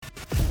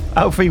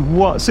Alfie,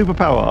 what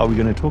superpower are we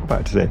going to talk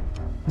about today?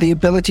 The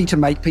ability to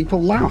make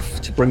people laugh,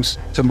 to bring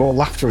some more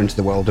laughter into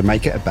the world and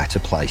make it a better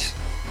place.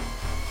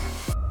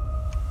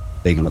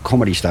 Being on a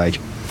comedy stage,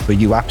 but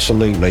you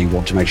absolutely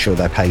want to make sure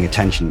they're paying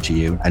attention to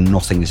you and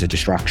nothing is a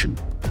distraction.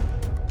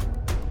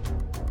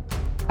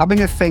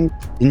 Having a think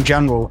in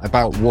general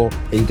about what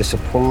either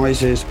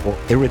surprises or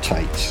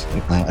irritates,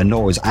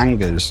 annoys,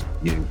 angers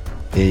you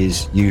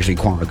is usually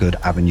quite a good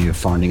avenue of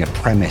finding a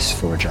premise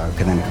for a joke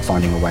and then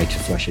finding a way to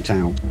flesh it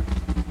out.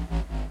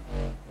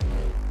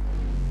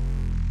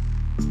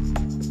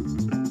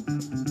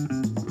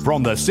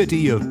 From the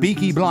city of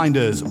Peaky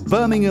Blinders,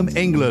 Birmingham,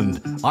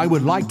 England, I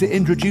would like to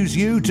introduce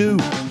you to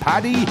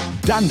Paddy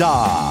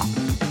Danda.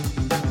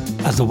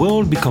 As the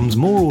world becomes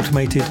more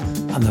automated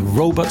and the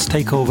robots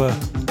take over,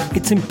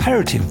 it's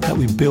imperative that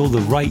we build the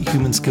right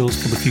human skills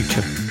for the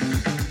future.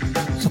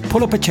 So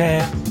pull up a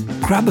chair,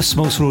 grab a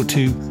samosa or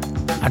two,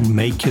 and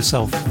make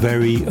yourself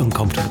very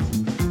uncomfortable.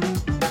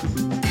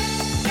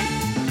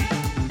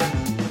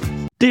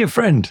 Dear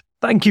friend,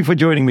 thank you for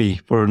joining me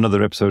for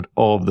another episode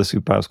of the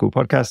Superpower School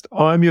podcast.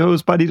 I'm your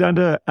host, Paddy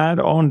Danda, and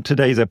on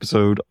today's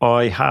episode,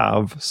 I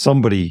have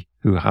somebody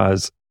who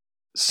has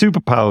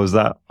superpowers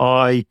that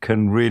I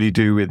can really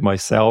do with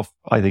myself.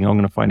 I think I'm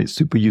going to find it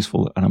super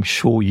useful, and I'm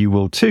sure you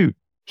will too.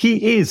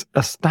 He is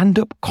a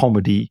stand-up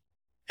comedy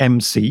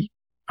MC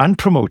and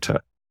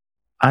promoter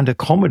and a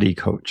comedy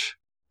coach.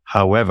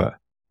 However,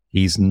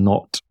 he's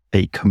not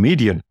a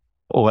comedian.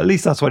 Or at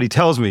least that's what he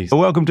tells me. So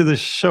welcome to the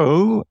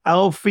show,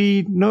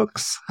 Alfie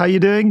Noakes. How you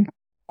doing?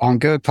 I'm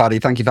good, Paddy.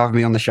 Thank you for having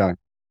me on the show.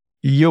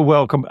 You're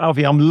welcome.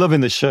 Alfie, I'm loving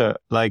the shirt.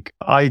 Like,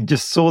 I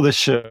just saw the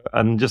shirt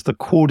and just the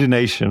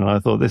coordination. And I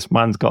thought, this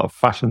man's got a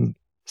fashion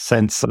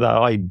sense that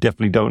I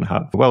definitely don't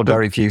have. Well done.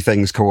 Very few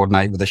things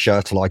coordinate with a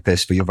shirt like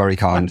this, but you're very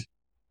kind.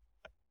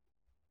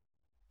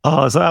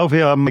 So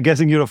Alfie, I'm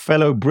guessing you're a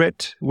fellow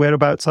Brit.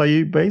 Whereabouts are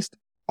you based?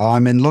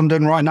 I'm in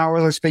London right now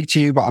as I speak to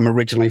you, but I'm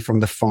originally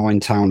from the fine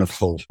town of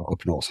Hull,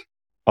 up north.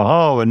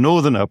 Oh, a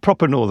northerner,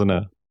 proper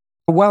northerner.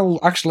 Well,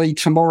 actually,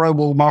 tomorrow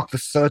will mark the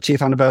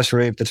 30th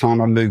anniversary of the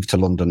time I moved to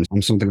London.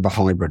 I'm something of a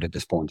hybrid at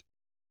this point.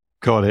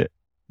 Got it.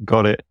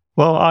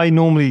 Well, I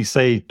normally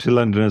say to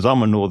Londoners,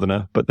 I'm a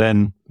northerner, but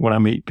then when I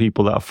meet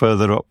people that are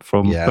further up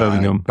from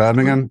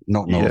Birmingham,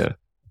 not north.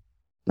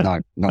 Yeah. No,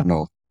 not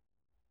north.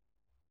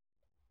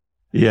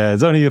 Yeah,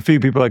 there's only a few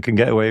people I can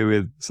get away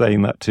with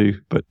saying that to,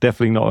 but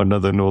definitely not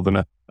another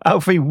northerner.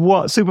 Alfie,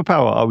 what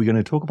superpower are we going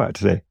to talk about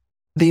today?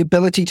 The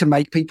ability to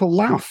make people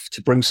laugh,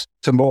 to bring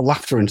some more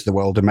laughter into the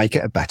world and make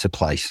it a better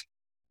place.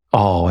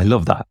 Oh, I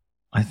love that.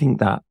 I think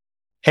that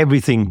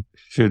everything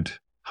should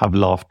have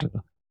laughter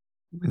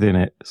within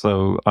it.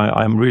 So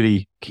I'm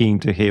really keen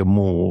to hear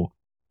more.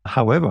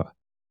 However,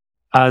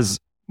 as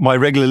my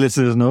regular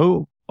listeners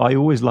know, I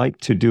always like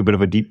to do a bit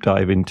of a deep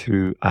dive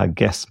into our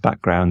guests'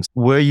 backgrounds.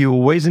 Were you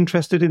always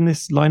interested in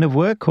this line of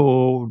work,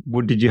 or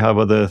did you have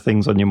other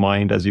things on your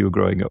mind as you were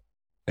growing up?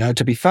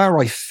 To be fair,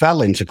 I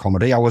fell into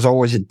comedy. I was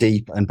always a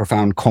deep and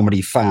profound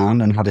comedy fan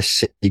and had a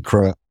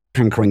secret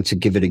hankering to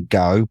give it a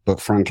go,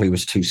 but frankly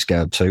was too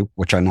scared to,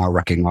 which I now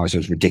recognise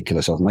as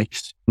ridiculous of me.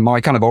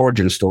 My kind of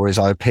origin story is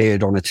I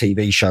appeared on a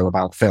TV show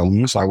about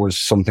films. I was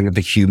something of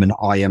the human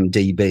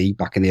IMDb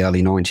back in the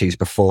early 90s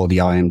before the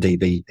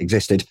IMDb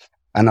existed.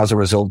 And as a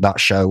result, that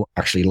show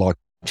actually liked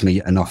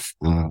me enough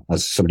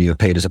as somebody who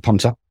appeared as a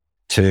punter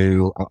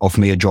to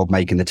offer me a job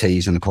making the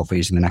teas and the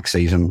coffees in the next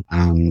season.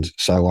 And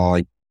so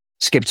I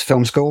skipped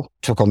film school,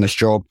 took on this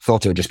job,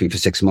 thought it would just be for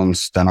 6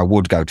 months. Then I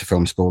would go to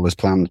film school as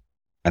planned.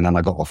 And then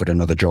I got offered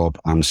another job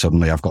and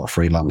suddenly I've got a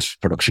freelance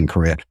production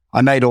career.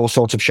 I made all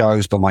sorts of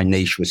shows, but my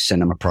niche was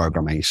cinema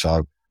programming.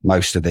 So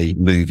most of the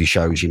movie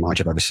shows you might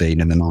have ever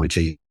seen in the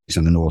 90s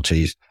and the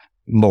noughties,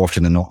 more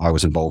often than not, I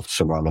was involved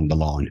somewhere along the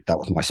line. That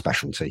was my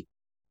specialty.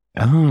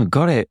 Oh,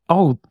 got it.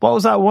 Oh, what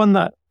was that one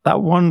that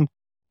one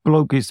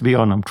bloke used to be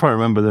on? I'm trying to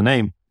remember the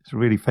name. It's a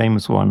really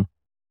famous one.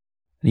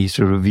 He used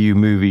to review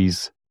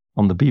movies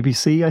on the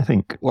BBC, I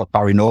think. Well,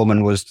 Barry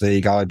Norman was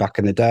the guy back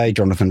in the day.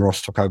 Jonathan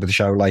Ross took over the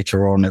show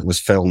later on. It was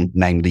Film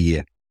Name the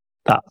Year.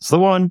 That's the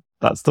one.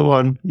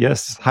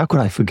 Yes. How could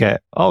I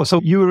forget? Oh,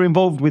 so you were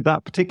involved with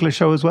that particular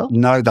show as well?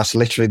 No, that's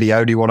literally the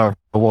only one I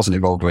wasn't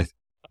involved with.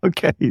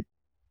 Okay.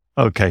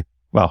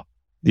 Well,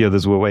 the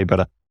others were way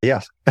better.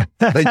 Yes,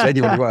 they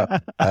genuinely were.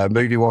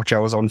 Movie Watch I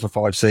was on for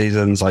 5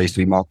 seasons. I used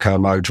to be Mark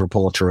Kermode's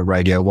reporter at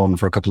Radio 1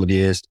 for a couple of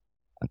years.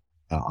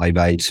 I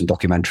made some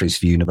documentaries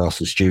for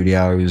Universal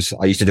Studios.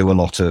 I used to do a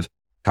lot of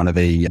kind of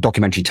the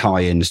documentary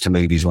tie-ins to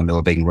movies when they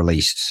were being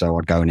released. So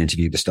I'd go and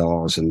interview the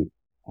stars, and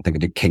I think I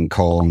did King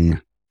Kong,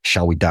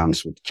 Shall We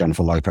Dance with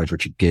Jennifer Lopez,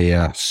 Richard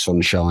Gere,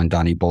 Sunshine,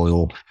 Danny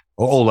Boyle,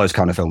 all those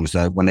kind of films.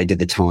 When they did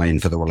the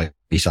tie-in for the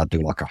release, I'd do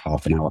like a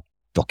half an hour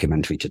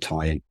documentary to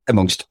tie in,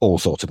 amongst all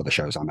sorts of other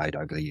shows I made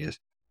over the years.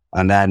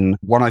 And then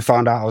when I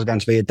found out I was going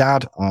to be a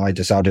dad, I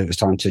decided it was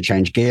time to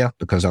change gear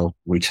because I was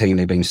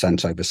routinely being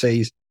sent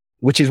overseas,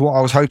 which is what I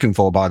was hoping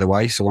for, by the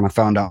way. So when I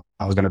found out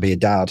I was going to be a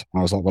dad,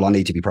 I was like, well, I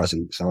need to be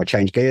present. So I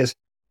changed gears,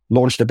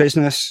 Launched a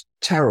business,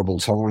 terrible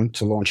time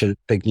to launch a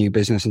big new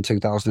business in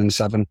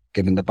 2007,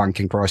 given the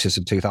banking crisis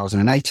of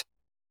 2008.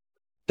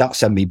 That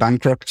sent me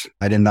bankrupt.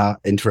 And in that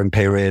interim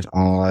period,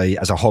 I,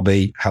 as a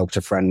hobby, helped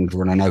a friend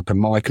run an open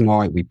mic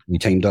night. We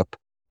teamed up.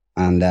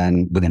 And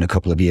then within a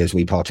couple of years,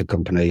 we parted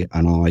company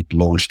and I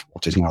launched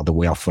what is now the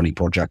We Are Funny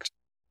project,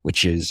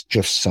 which is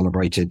just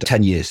celebrated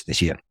 10 years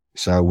this year.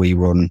 So we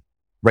run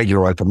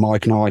regular open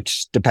mic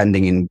nights,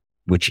 depending in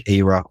which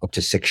era, up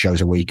to 6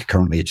 shows a week.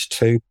 Currently, it's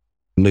 2.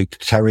 Luke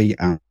Terry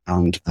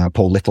and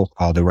Paul Little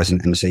are the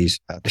resident MCs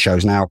at the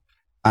shows now.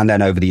 And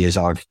then over the years,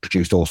 I've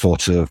produced all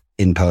sorts of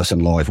in-person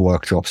live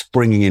workshops,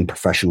 bringing in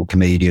professional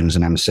comedians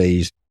and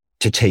MCs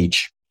to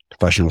teach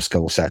professional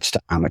skill sets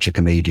to amateur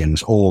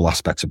comedians, all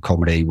aspects of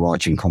comedy,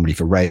 writing comedy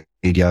for radio,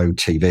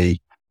 TV,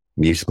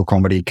 musical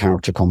comedy,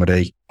 character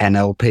comedy,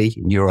 NLP,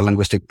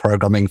 neuro-linguistic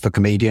programming for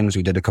comedians.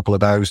 We did a couple of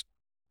those.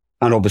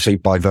 And obviously,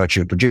 by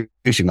virtue of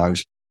producing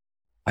those,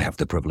 I have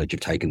the privilege of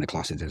taking the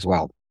classes as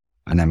well.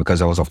 And then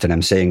because I was often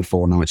MCing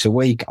 4 nights a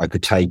week, I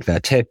could take their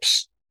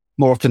tips.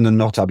 More often than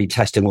not, I'd be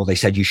testing what they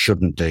said you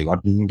shouldn't do. I'd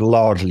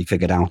largely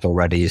figured out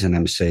already as an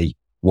MC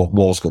what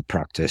was good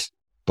practice,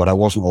 but I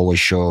wasn't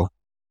always sure.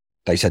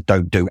 They said,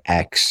 don't do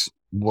X.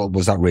 Well,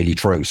 was that really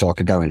true? So I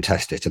could go and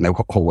test it, and they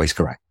were always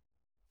correct.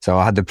 So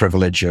I had the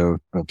privilege of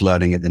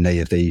learning at the knee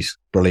of these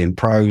brilliant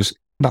pros.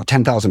 About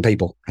 10,000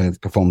 people have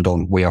performed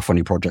on We Are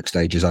Funny project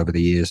stages over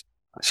the years.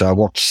 So I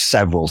watched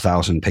several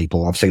thousand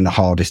people. I've seen the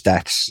hardest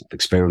deaths,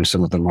 experienced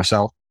some of them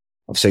myself.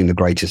 I've seen the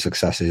greatest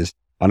successes.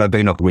 And I've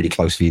been up really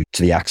close to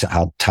the acts that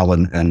had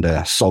talent and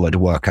a solid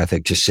work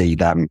ethic to see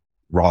them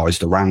rise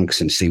the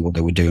ranks and see what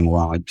they were doing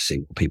right, see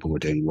what people were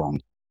doing wrong.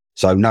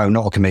 So no,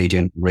 not a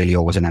comedian, really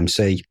always an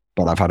MC,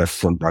 but I've had a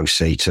front row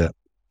seat at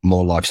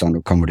more live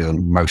stand-up comedy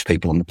than most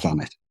people on the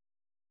planet.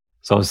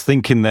 So I was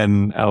thinking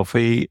then,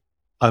 Alfie,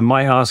 I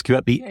might ask you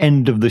at the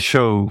end of the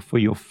show for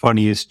your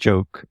funniest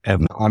joke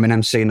ever. I'm an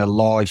MC in a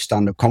live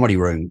stand-up comedy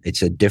room.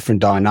 It's a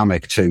different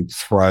dynamic to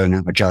throwing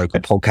out a joke, a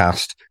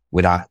podcast,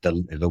 without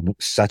the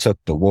setup,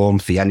 the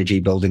warmth, the energy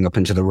building up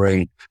into the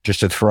room. Just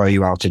to throw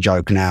you out a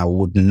joke now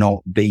would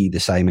not be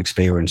the same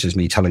experience as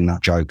me telling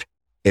that joke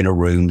in a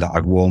room that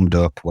I've warmed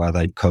up, where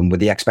they'd come with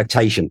the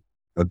expectation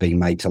of being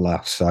made to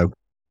laugh. So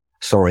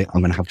sorry,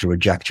 I'm going to have to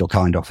reject your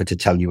kind offer to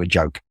tell you a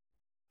joke.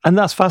 And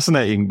that's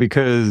fascinating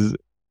because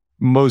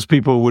most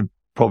people would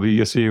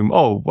probably assume,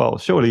 oh, well,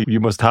 surely you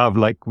must have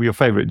like your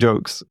favorite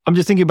jokes. I'm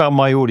just thinking about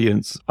my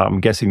audience. I'm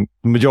guessing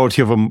the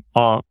majority of them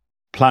aren't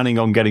planning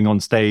on getting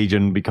on stage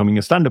and becoming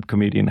a stand-up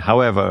comedian.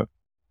 However,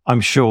 I'm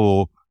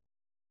sure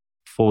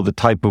for the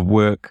type of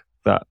work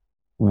that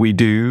we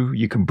do,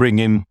 you can bring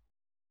in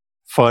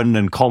fun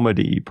and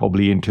comedy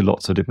probably into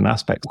lots of different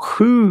aspects.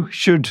 Who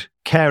should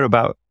care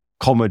about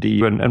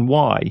comedy and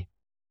why?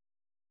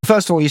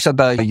 First of all, you said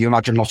that you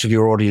imagine lots of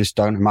your audience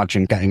don't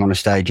imagine getting on a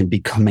stage and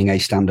becoming a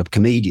stand-up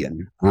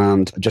comedian.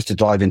 And just to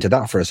dive into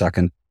that for a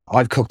second,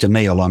 I've cooked a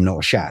meal, I'm not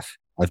a chef.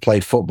 I've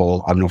played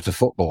football, I'm not a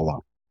footballer.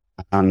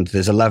 And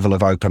there's a level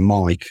of open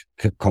mic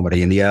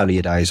comedy in the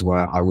earlier days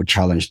where I would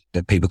challenge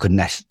that people could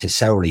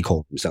necessarily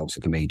call themselves a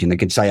comedian. They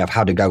could say, I've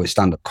had a go at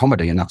stand-up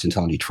comedy, and that's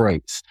entirely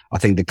true. I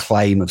think the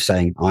claim of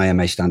saying I am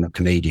a stand-up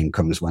comedian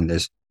comes when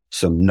there's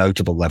some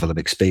notable level of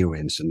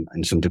experience and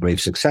some degree of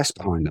success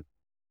behind them.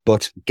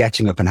 But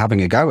getting up and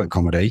having a go at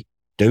comedy,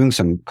 doing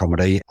some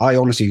comedy, I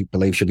honestly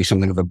believe should be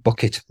something of a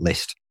bucket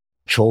list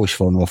choice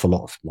for an awful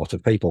lot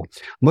of people.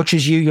 Much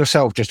as you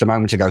yourself just a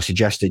moment ago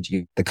suggested,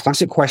 the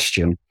classic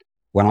question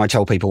when I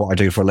tell people what I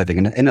do for a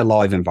living in a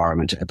live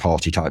environment, a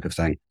party type of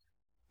thing,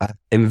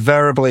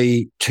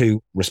 invariably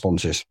 2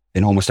 responses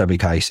in almost every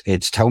case.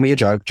 It's tell me a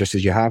joke just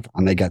as you have,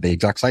 and they get the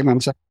exact same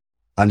answer.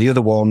 And the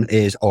other one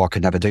is, oh, I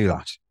could never do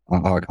that.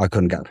 I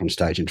couldn't get up on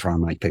stage and try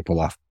and make people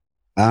laugh.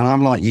 And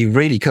I'm like, you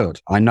really could.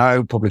 I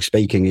know public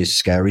speaking is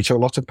scary to a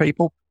lot of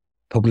people.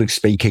 Public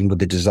speaking with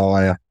the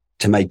desire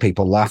to make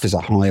people laugh is a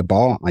higher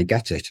bar. I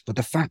get it. But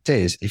the fact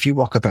is, if you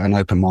rock up at an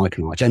open mic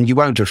night, and you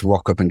won't just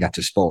rock up and get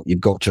a spot, you've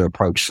got to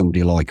approach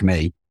somebody like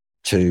me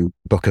to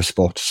book a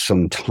spot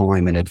some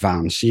time in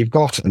advance. You've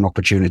got an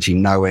opportunity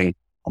knowing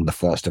on the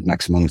 1st of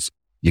next month,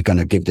 you're going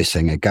to give this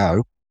thing a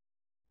go.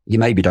 You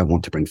maybe don't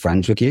want to bring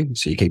friends with you,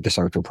 so you keep the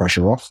social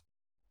pressure off.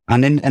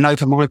 And in an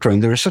open mic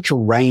room, there is such a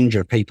range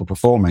of people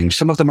performing.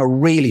 Some of them are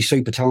really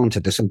super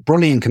talented. There's some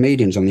brilliant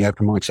comedians on the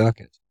open mic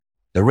circuit.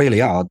 There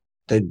really are.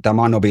 They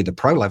might not be at the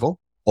pro level,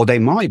 or they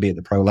might be at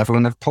the pro level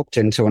and they've popped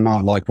into a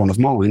night like one of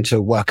mine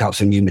to work out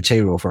some new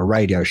material for a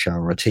radio show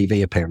or a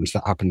TV appearance.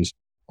 That happens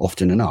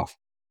often enough.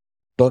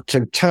 But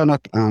to turn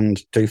up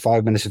and do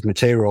 5 minutes of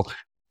material,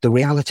 the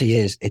reality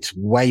is it's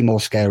way more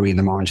scary in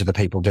the minds of the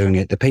people doing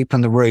it. The people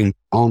in the room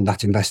aren't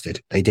that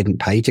invested. They didn't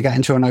pay to get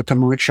into an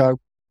open mic show.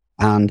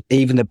 And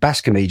even the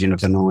best comedian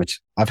of the night,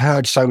 I've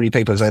heard so many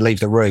people as they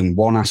leave the room,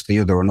 one ask the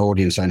other, an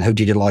audience saying, who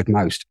did you like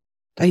most?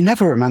 They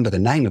never remember the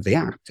name of the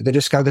act. They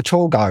just go, the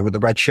tall guy with the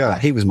red shirt.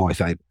 He was my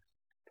favorite.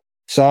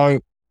 So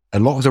a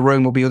lot of the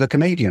room will be other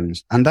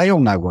comedians, and they all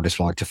know what it's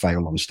like to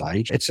fail on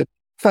stage. It's a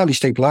fairly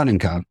steep learning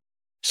curve.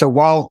 So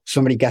while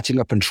somebody getting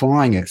up and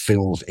trying it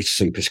feels it's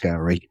super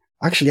scary,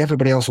 actually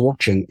everybody else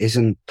watching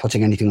isn't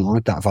putting anything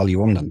like that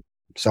value on them.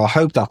 So I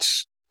hope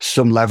that's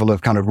some level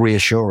of kind of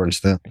reassurance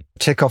that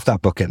tick off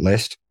that bucket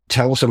list,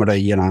 tell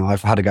somebody,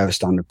 I've had a go at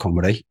stand-up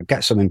comedy,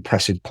 get some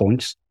impressive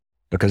points,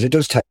 because it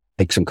does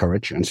take some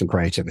courage and some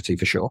creativity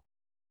for sure.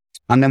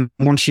 And then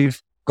once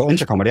you've got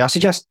into comedy, I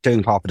suggest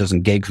doing half a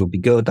dozen gigs would be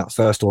good. That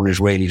first one is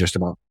really just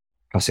about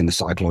passing the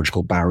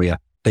psychological barrier,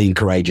 being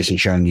courageous and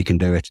showing you can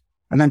do it.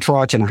 And then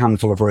try it in a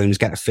handful of rooms,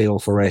 get a feel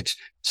for it,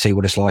 see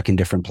what it's like in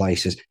different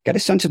places, get a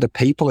sense of the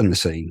people in the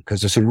scene,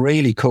 because there's some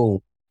really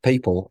cool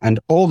people. And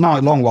all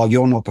night long while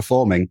you're not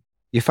performing,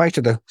 you're faced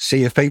with a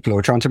sea of people who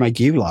are trying to make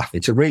you laugh.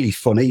 It's a really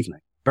fun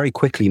evening. Very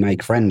quickly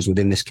make friends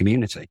within this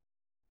community.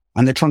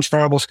 And the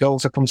transferable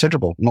skills are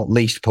considerable, not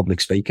least public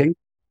speaking,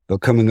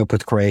 but coming up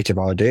with creative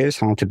ideas,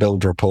 how to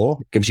build rapport,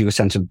 gives you a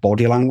sense of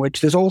body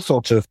language. There's all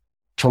sorts of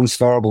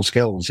transferable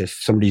skills if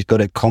somebody's good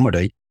at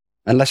comedy.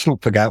 And let's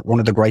not forget, one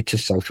of the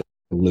greatest social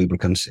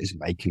lubricants is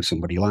making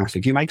somebody laugh.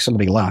 If you make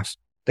somebody laugh,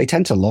 they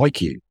tend to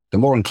like you. They're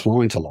more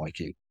inclined to like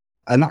you.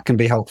 And that can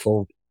be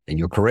helpful in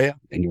your career,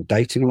 in your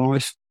dating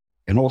life,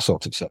 in all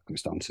sorts of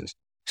circumstances.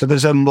 So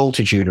there's a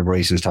multitude of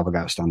reasons to have a go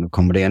at stand-up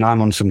comedy. And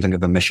I'm on something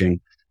of a mission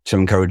to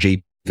encourage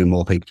even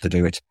more people to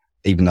do it,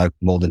 even though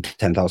more than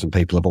 10,000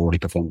 people have already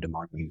performed in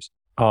my rooms.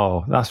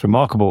 Oh, that's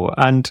remarkable.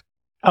 And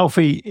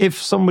Alfie, if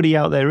somebody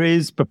out there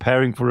is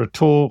preparing for a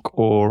talk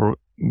or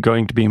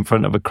going to be in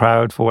front of a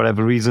crowd for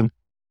whatever reason,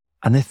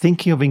 and they're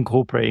thinking of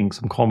incorporating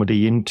some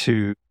comedy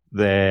into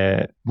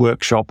their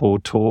workshop or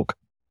talk,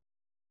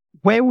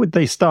 where would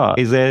they start?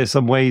 Is there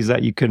some ways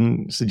that you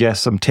can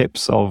suggest some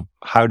tips of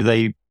how do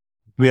they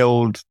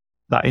build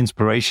that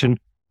inspiration?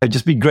 It'd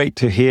just be great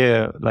to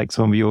hear like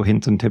some of your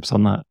hints and tips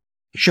on that.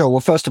 Sure.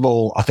 Well, first of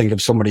all, I think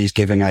if somebody's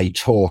giving a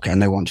talk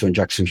and they want to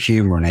inject some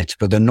humor in it,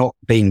 but they're not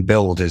being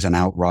billed as an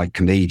outright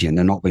comedian,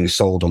 they're not being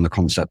sold on the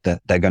concept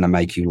that they're going to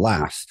make you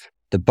laugh,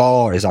 the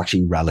bar is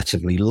actually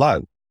relatively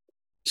low.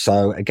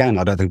 So again,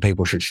 I don't think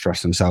people should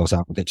stress themselves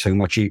out with it too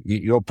much.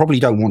 You probably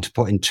don't want to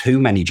put in too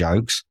many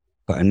jokes,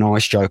 but a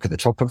nice joke at the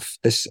top of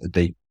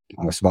I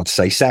was about to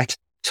say set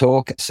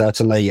talk.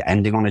 Certainly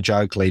ending on a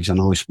joke leaves a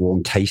nice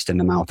warm taste in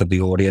the mouth of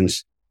the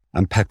audience,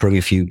 and peppering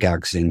a few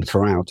gags in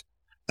throughout.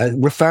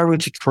 Referring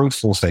to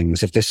truthful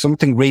things. If there's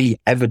something really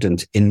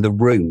evident in the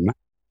room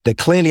that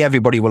clearly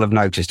everybody will have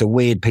noticed, a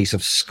weird piece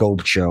of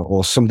sculpture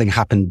or something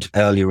happened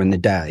earlier in the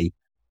day,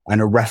 and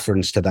a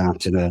reference to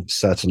that in a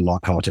certain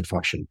light-hearted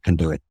fashion can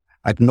do it.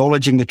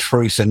 Acknowledging the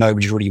truth that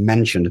nobody's really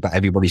mentioned, but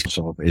everybody's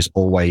sort of is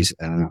always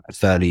a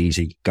fairly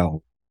easy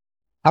goal.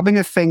 Having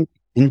a think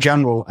in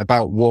general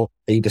about what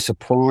either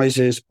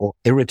surprises or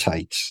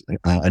irritates,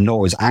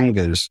 annoys,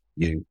 angers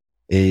you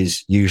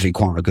is usually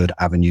quite a good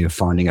avenue of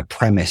finding a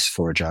premise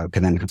for a joke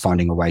and then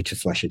finding a way to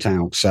flesh it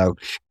out. So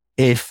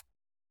if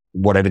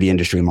whatever the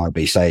industry might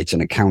be, say it's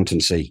an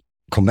accountancy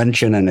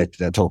convention and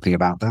they're talking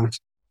about that,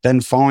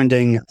 then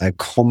finding a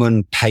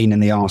common pain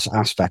in the arse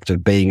aspect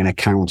of being an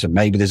accountant.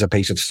 Maybe there's a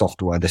piece of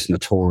software that's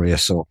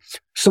notorious or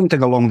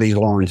something along these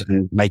lines,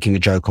 and making a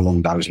joke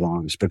along those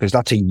lines, because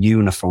that's a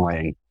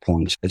unifying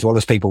point. As well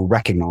as people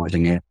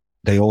recognizing it,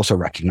 they also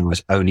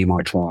recognize only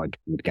my tribe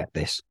would get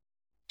this.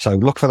 So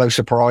look for those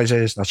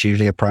surprises. That's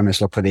usually a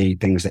premise. Look for the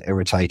things that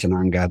irritate and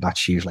anger.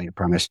 That's usually a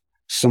premise.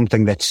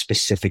 Something that's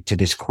specific to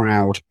this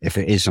crowd. If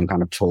it is some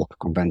kind of talk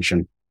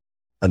convention,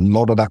 a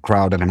lot of that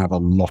crowd are going to have a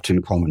lot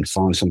in common.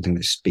 Find something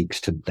that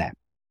speaks to them.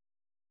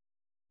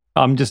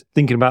 I'm just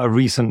thinking about a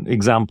recent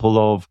example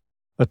of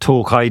a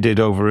talk I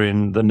did over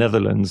in the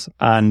Netherlands,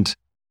 and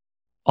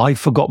I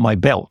forgot my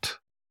belt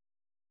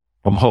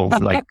from home.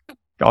 Like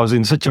I was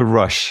in such a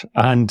rush,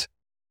 and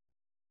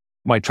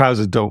my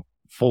trousers don't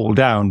fall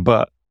down,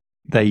 but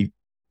they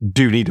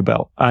do need a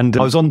belt. And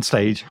I was on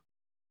stage,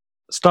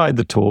 started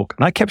the talk,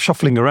 and I kept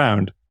shuffling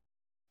around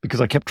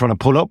because I kept trying to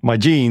pull up my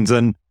jeans.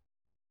 And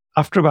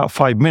after about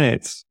 5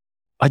 minutes,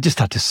 I just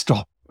had to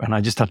stop and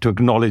I just had to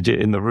acknowledge it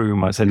in the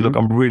room. I said, look,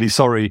 I'm really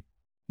sorry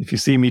if you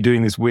see me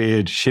doing this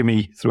weird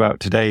shimmy throughout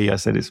today. I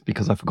said, it's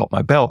because I forgot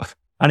my belt.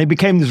 And it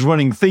became this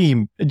running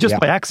theme just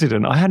by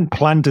accident. I hadn't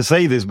planned to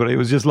say this, but it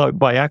was just like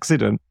by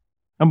accident.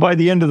 And by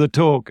the end of the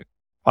talk,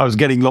 I was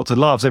getting lots of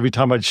laughs. Every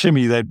time I'd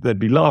shimmy, they'd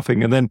be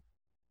laughing. And then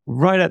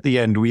right at the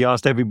end, we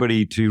asked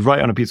everybody to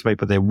write on a piece of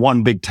paper their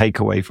one big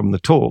takeaway from the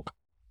talk.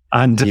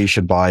 And you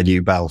should buy a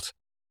new belt.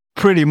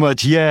 Pretty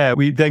much, yeah.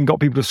 We then got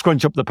people to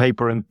scrunch up the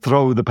paper and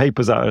throw the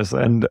papers at us.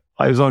 And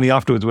I was only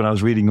afterwards when I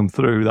was reading them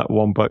through that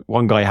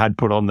one guy had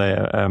put on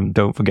there,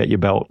 don't forget your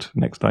belt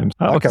next time.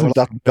 Okay,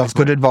 well, that's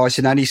good advice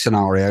in any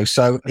scenario.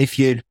 So if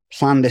you'd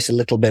planned this a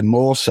little bit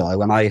more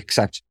so, and I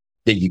accept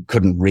that you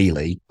couldn't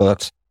really,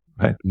 but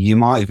you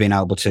might have been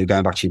able to,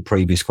 going back to your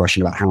previous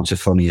question about how to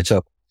funny it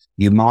up,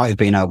 you might have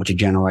been able to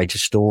generate a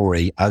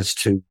story as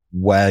to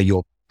where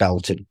your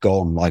belt had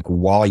gone, like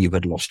why you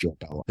had lost your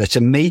belt. That's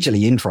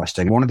immediately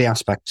interesting. One of the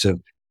aspects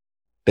of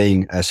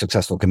being a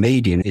successful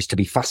comedian is to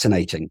be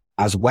fascinating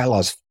as well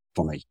as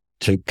funny,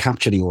 to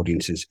capture the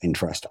audience's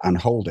interest and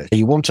hold it.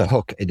 You want to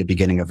hook at the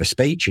beginning of a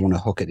speech. You want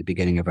to hook at the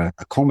beginning of a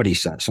comedy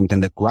set,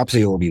 something that grabs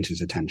the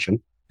audience's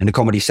attention In a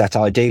comedy set,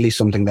 ideally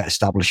something that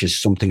establishes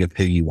something of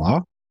who you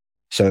are.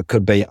 So it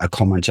could be a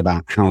comment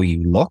about how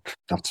you look.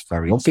 That's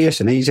very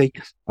obvious and easy.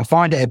 I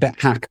find it a bit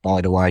hack,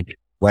 by the way,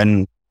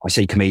 when I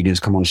see comedians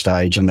come on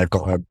stage and they've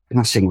got a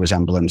passing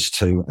resemblance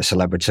to a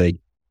celebrity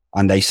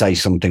and they say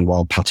something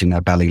while patting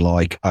their belly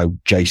like, oh,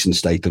 Jason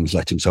Statham's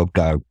let himself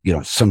go,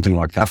 something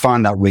like that. I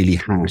find that really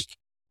hack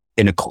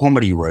in a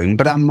comedy room,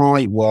 but that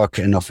might work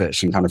enough at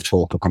some kind of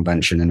talk or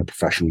convention in a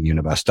professional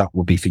universe. That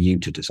would be for you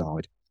to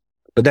decide.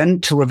 But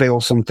then to reveal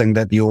something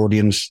that the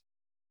audience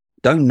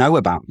don't know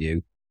about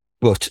you,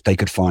 but they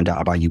could find out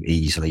about you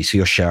easily. So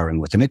you're sharing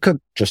with them. It could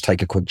just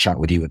take a quick chat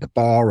with you at the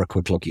bar, a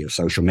quick look at your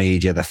social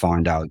media. They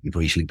find out you've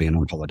recently been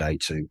on holiday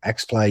to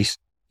X place.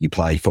 You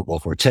play football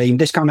for a team,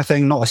 this kind of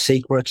thing, not a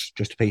secret,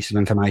 just a piece of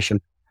information,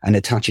 and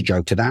attach a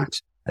joke to that.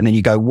 And then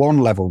you go one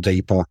level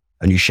deeper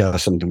and you share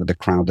something with the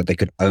crowd that they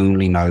could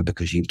only know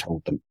because you've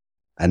told them.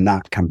 And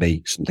that can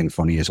be something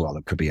funny as well.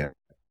 It could be a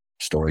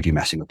story of you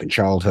messing up in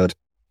childhood.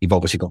 You've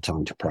obviously got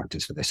time to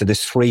practice for this. So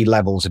there's 3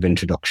 levels of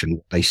introduction.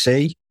 What they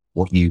see,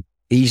 what you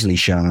easily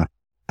share,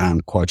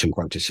 and quote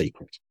unquote a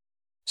secret.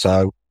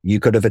 So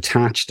you could have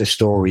attached a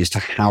story as to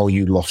how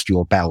you lost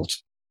your belt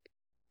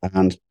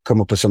and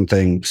come up with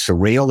something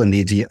surreal in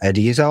the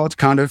Eddie Izzard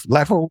kind of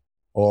level,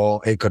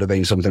 or it could have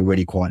been something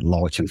really quite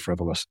light and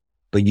frivolous.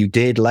 But you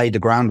did lay the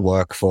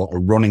groundwork for a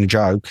running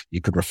joke.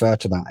 You could refer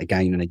to that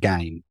again and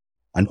again.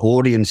 And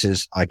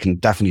audiences, I can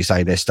definitely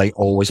say this, they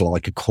always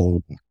like a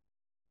callback.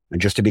 And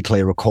just to be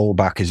clear, a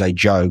callback is a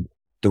joke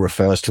that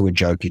refers to a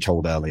joke you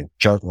told earlier.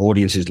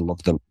 Audiences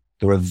love them.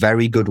 They're a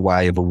very good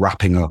way of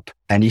wrapping up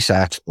any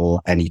set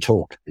or any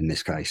talk in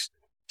this case.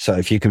 So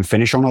if you can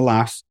finish on a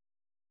laugh,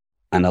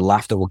 and a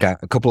laugh that will get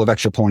a couple of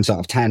extra points out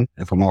of 10,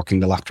 if we're marking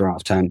the laughter out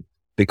of 10,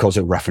 because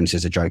it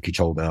references a joke you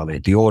told earlier.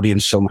 The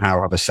audience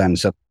somehow have a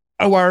sense of,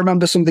 oh, I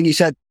remember something you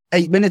said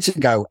 8 minutes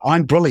ago.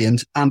 I'm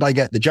brilliant and I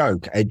get the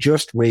joke. It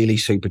just really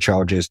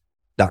supercharges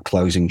that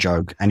closing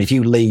joke. And if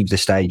you leave the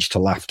stage to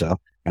laughter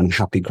and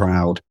happy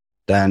crowd,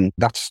 then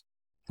that's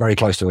very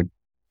close to a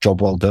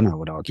job well done, I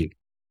would argue.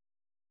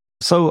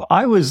 So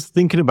I was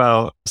thinking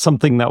about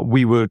something that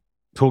we were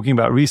talking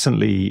about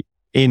recently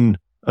in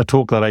a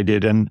talk that I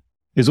did, and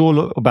it's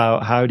all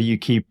about how do you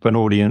keep an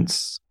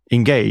audience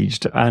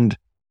engaged. And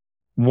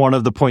one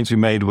of the points we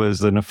made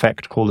was an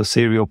effect called the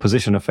serial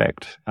position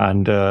effect.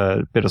 And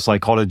a bit of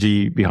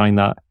psychology behind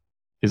that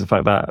is the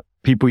fact that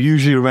people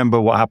usually remember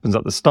what happens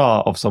at the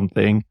start of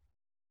something,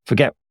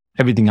 forget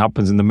everything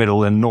happens in the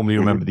middle, and normally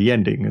remember the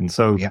ending. And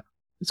so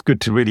it's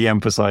good to really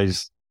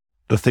emphasize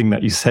the thing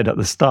that you said at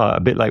the start,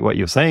 a bit like what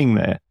you're saying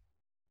there.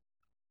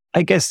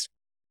 I guess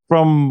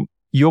from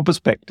your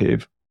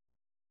perspective,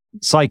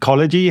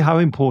 psychology, how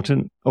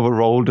important of a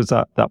role does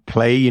that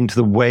play into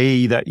the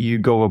way that you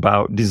go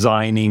about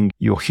designing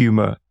your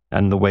humor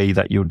and the way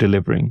that you're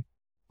delivering?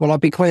 Well, I'll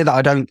be clear that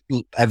I don't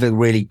ever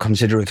really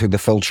consider it through the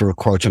filter of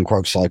quote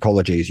unquote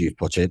psychology, as you've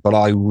put it, but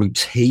I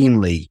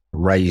routinely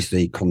raise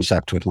the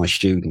concept with my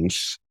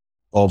students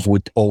of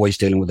always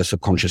dealing with the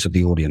subconscious of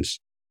the audience.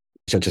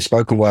 So it's a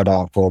spoken word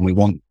art form. We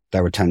want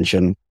their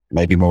attention,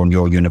 maybe more in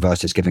your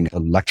university, it's giving a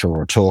lecture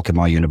or a talk. In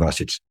my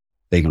university, it's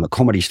being on a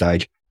comedy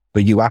stage,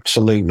 but you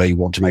absolutely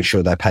want to make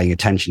sure they're paying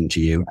attention to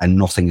you and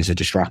nothing is a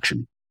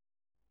distraction.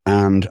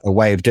 And a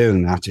way of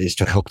doing that is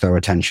to hook their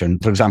attention.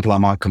 For example, I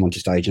might come onto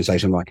stage and say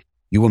something like,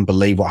 you wouldn't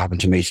believe what happened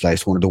to me today.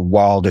 It's one of the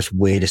wildest,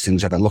 weirdest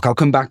things ever. Look, I'll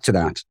come back to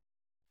that.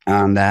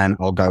 And then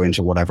I'll go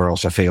into whatever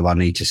else I feel I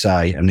need to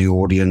say. And the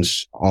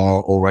audience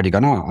are already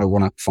going, oh, I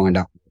want to find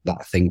out what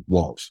that thing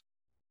was.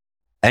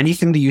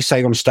 Anything that you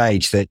say on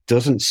stage that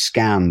doesn't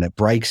scan, that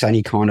breaks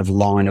any kind of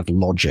line of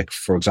logic.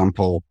 For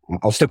example,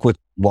 I'll stick with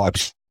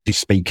what I'm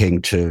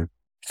speaking to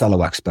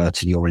fellow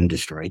experts in your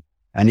industry.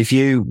 And if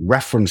you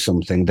reference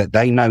something that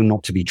they know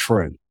not to be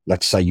true,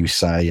 let's say you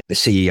say the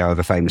CEO of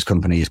a famous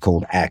company is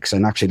called X,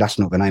 and actually that's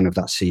not the name of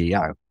that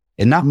CEO.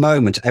 In that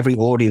moment, every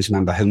audience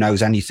member who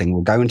knows anything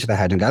will go into their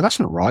head and go, that's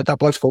not right. That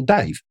bloke's called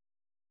Dave.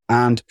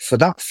 And for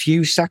that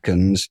few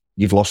seconds,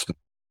 you've lost them.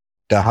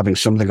 They're having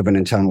something of an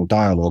internal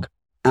dialogue,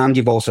 and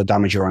you've also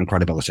damaged your own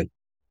credibility.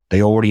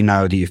 They already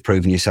know that you've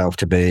proven yourself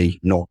to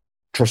be not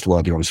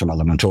trustworthy on some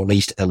element, or at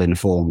least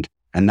ill-informed,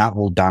 and that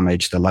will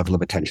damage the level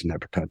of attention they're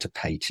prepared to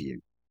pay to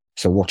you.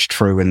 So what's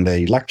true in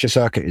the lecture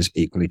circuit is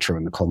equally true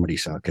in the comedy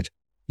circuit.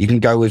 You can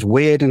go as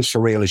weird and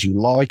surreal as you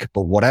like,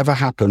 but whatever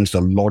happens,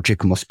 the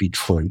logic must be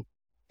true.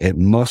 It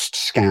must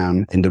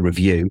scan in the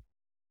review.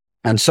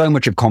 And so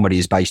much of comedy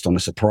is based on a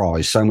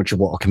surprise. So much of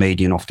what a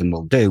comedian often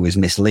will do is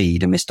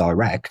mislead and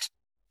misdirect.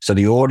 So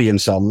the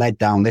audience are led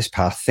down this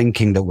path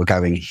thinking that we're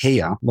going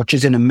here, which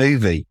is in a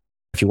movie.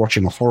 If you're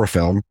watching a horror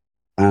film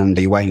and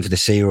you're waiting for the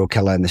serial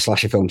killer in the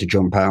slasher film to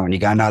jump out and you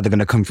go, no, they're going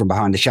to come from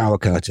behind the shower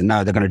curtain.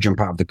 No, they're going to jump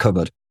out of the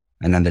cupboard.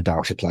 And then the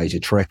doctor plays a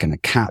trick and a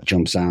cat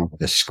jumps out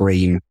with a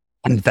scream,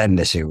 and then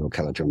the serial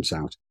killer jumps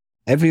out.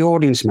 Every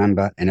audience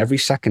member in every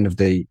second of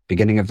the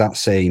beginning of that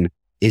scene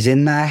is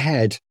in their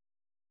head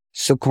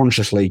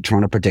subconsciously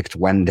trying to predict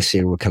when the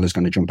serial killer is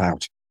going to jump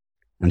out.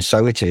 And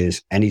so it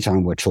is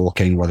anytime we're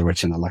talking, whether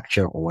it's in a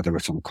lecture or whether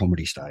it's on a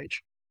comedy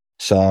stage.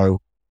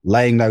 So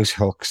laying those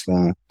hooks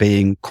there,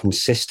 being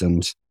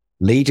consistent,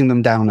 leading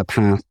them down a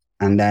path.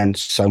 And then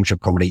so much of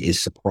comedy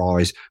is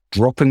surprise,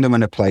 dropping them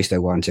in a place they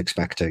weren't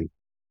expecting.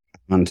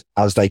 And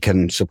as they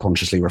can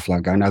subconsciously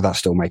reflect, go, no, that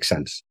still makes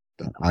sense.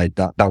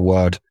 That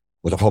word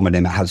was a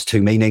homonym. It has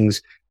two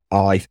meanings.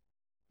 I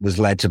was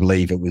led to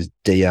believe it was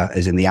dear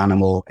as in the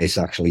animal. It's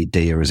actually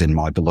dear as in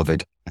my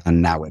beloved.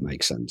 And now it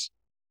makes sense.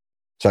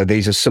 So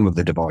these are some of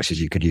the devices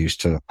you could use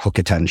to hook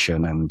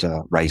attention and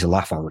raise a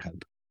laugh, I would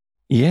hope.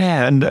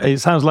 Yeah. And it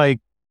sounds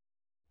like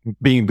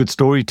being a good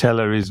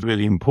storyteller is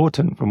really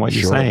important from what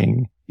you're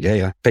saying.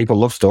 Yeah. People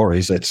love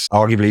stories. It's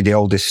arguably the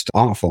oldest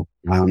art form.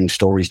 And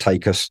stories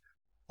take us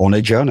on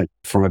a journey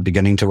from a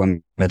beginning to a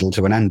middle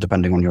to an end,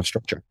 depending on your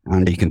structure.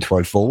 And you can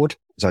throw forward,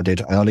 as I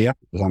did earlier,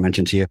 as I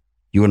mentioned to you.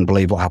 You wouldn't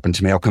believe what happened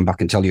to me. I'll come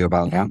back and tell you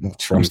about that.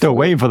 I'm still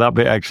waiting for that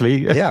bit, actually.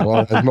 Yeah,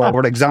 well, it's more of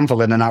an example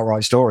than an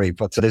outright story,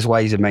 but there's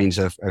ways and means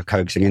of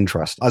coaxing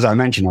interest. As I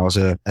mentioned, I was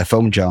a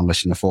film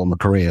journalist in a former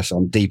career, so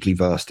I'm deeply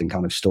versed in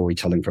kind of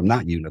storytelling from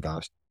that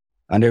universe.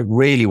 And it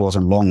really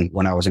wasn't long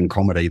when I was in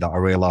comedy that I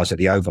realized that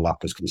the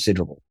overlap was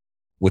considerable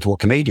with what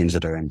comedians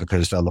are doing,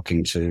 because they're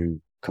looking to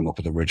come up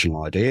with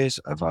original ideas,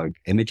 evoke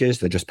images.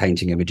 They're just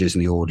painting images in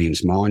the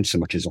audience mind so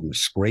much as on the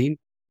screen.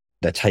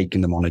 They're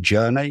taking them on a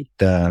journey.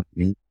 They're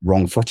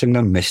wrong-footing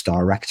them,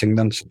 misdirecting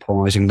them,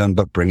 surprising them,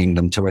 but bringing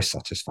them to a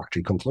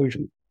satisfactory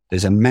conclusion.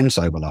 There's immense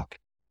overlap.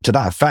 To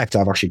that effect,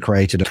 I've actually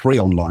created 3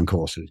 online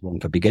courses,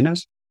 one for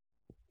beginners.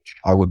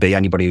 I would be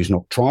anybody who's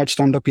not tried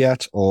stand-up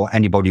yet, or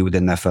anybody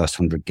within their first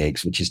 100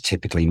 gigs, which is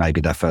typically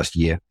maybe their first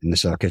year in the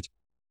circuit.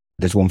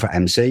 There's one for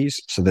MCs.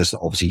 So there's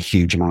obviously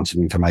huge amounts of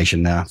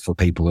information there for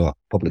people who are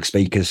public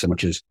speakers, so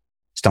much as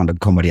stand-up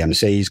comedy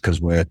MCs, because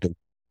we're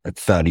a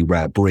fairly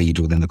rare breed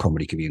within the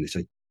comedy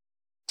community.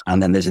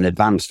 And then there's an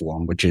advanced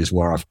one, which is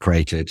where I've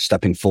created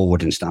stepping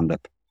forward in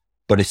stand-up,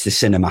 but it's the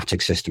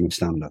cinematic system of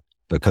stand-up,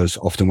 because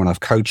often when I've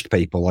coached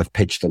people, I've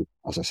pitched them,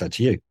 as I said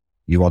to you,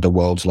 you are the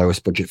world's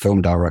lowest budget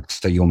film director.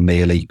 So you're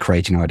merely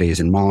creating ideas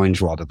in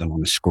mind rather than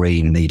on a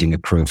screen needing a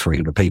crew of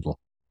 300 people.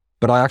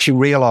 But I actually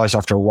realized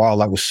after a while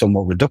that was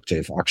somewhat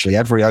reductive. Actually,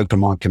 every open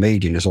mic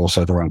comedian is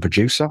also their own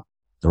producer,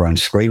 their own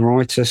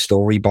screenwriter,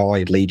 story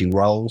boy, leading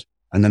roles.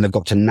 And then they've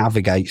got to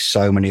navigate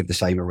so many of the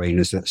same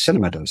arenas that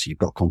cinema does. You've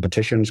got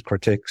competitions,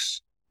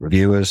 critics,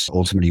 reviewers.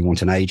 Ultimately, you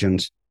want an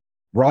agent,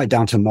 right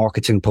down to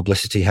marketing,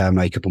 publicity, hair,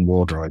 makeup, and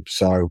wardrobe.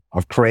 So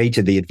I've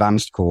created the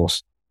advanced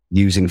course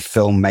using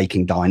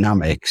filmmaking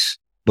dynamics,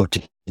 but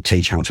to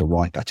teach how to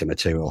write better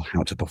material,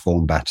 how to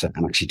perform better,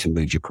 and actually to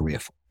move your career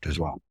forward as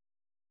well.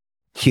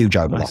 Huge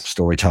overlap,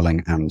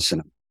 storytelling and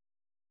cinema.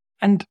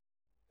 And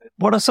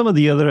what are some of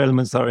the other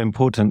elements that are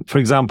important? For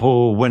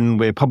example, when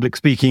we're public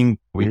speaking,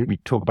 we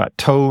talk about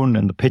tone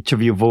and the pitch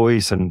of your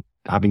voice and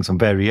having some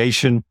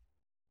variation,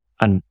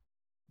 and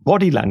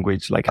body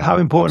language. Like how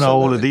important are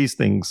all of these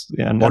things?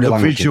 And the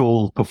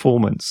visual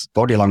performance.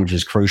 Body language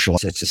is crucial.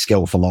 It's a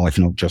skill for life,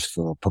 not just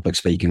for public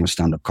speaking or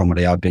stand-up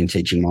comedy. I've been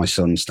teaching my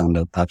son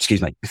stand-up,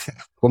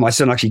 well, my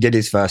son actually did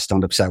his first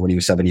stand-up set when he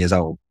was 7 years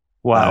old.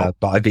 Wow.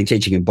 But I've been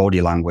teaching him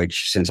body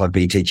language since I've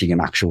been teaching him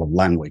actual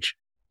language,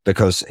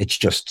 because it's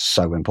just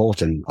so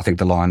important. I think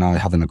the line I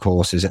have in the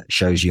course is it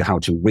shows you how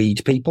to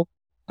read people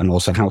and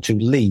also how to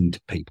lead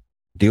people.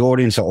 The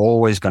audience are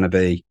always going to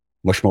be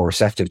much more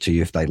receptive to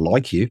you if they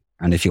like you.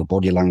 And if your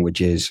body language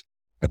is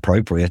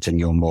appropriate and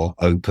you're more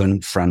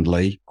open,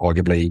 friendly,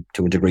 arguably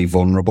to a degree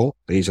vulnerable,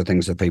 these are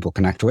things that people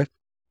connect with,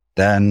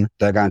 then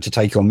they're going to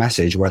take your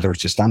message, whether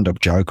it's a stand-up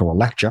joke or a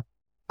lecture,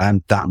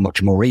 that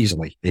much more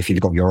easily. If you've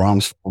got your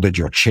arms folded,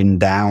 your chin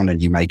down,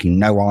 and you're making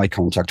no eye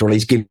contact, or at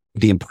least give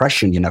the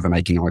impression you're never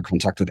making eye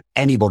contact with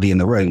anybody in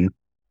the room,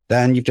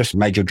 then you've just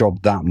made your job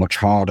that much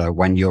harder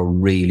when you're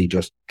really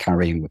just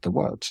carrying with the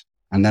words.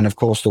 And then, of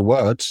course, the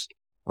words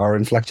are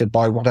inflected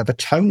by whatever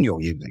tone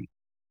you're using.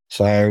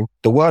 So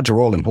the words are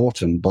all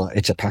important, but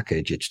it's a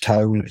package. It's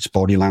tone, it's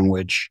body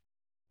language,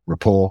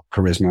 rapport,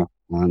 charisma,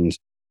 and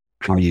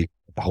how you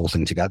put the whole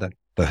thing together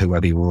for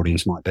whoever your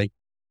audience might be.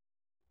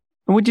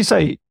 And would you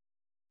say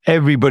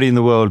everybody in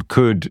the world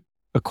could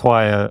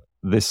acquire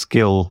this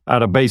skill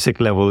at a basic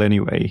level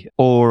anyway?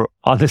 Or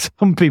are there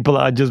some people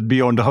that are just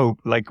beyond hope?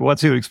 Like,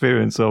 what's your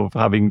experience of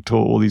having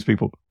taught all these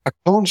people? I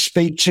can't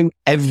speak to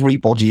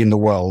everybody in the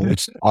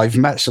world. I've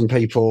met some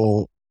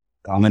people.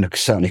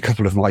 Certainly a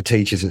couple of my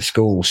teachers at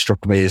school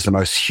struck me as the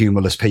most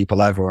humorless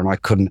people ever, and I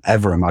couldn't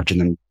ever imagine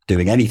them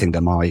doing anything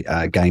that might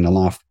gain a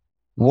laugh.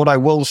 What I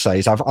will say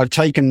is I've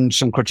taken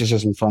some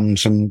criticism from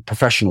some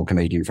professional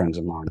comedian friends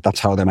of mine. That's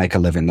how they make a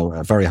living. They're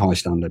a very high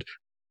standard.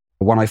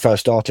 When I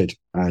first started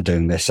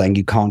doing this, saying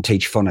you can't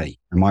teach funny,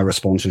 and my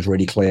response was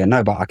really clear.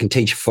 No, but I can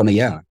teach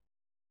funnier.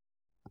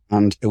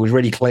 And it was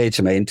really clear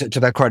to me, and to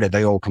their credit,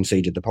 they all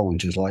conceded the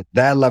point. It was like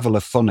their level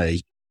of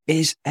funny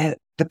is at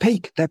the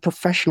peak. They're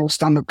professional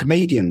stand-up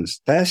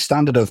comedians. Their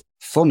standard of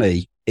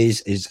funny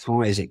is as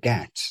high as it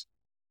gets.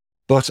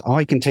 But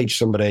I can teach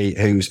somebody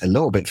who's a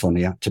little bit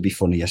funnier to be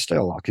funnier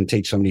still. I can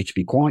teach somebody to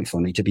be quite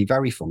funny to be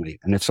very funny.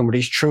 And if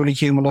somebody's truly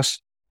humorless,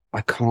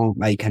 I can't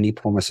make any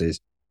promises,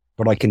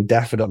 but I can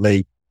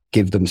definitely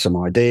give them some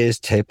ideas,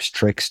 tips,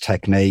 tricks,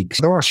 techniques.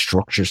 There are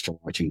structures to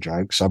writing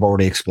jokes. I've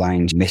already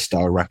explained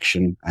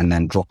misdirection and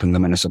then dropping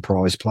them in a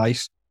surprise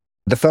place.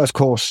 The first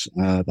course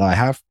that I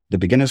have, the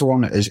beginner's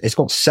one, it's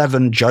got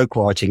 7 joke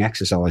writing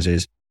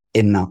exercises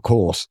in that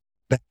course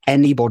that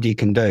anybody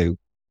can do,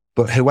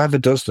 but whoever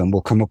does them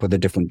will come up with a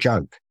different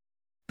joke.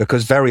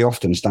 Because very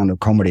often stand-up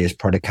comedy is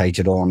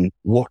predicated on,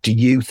 what do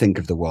you think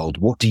of the world?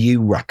 What do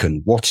you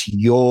reckon? What's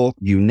your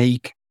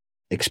unique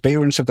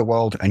experience of the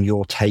world and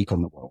your take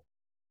on the world?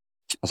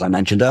 As I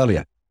mentioned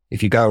earlier,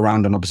 if you go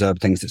around and observe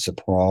things that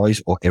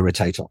surprise or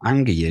irritate or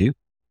anger you,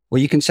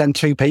 well, you can send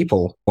 2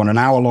 people on an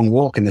hour-long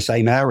walk in the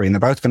same area and they're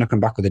both going to come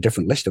back with a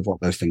different list of what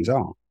those things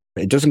are.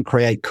 It doesn't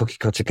create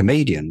cookie-cutter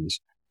comedians,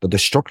 but the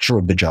structure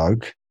of the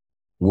joke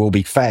will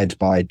be fed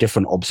by a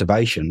different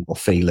observation or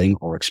feeling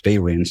or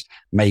experience,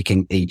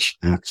 making each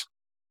act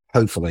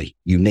hopefully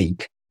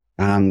unique.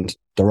 And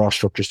there are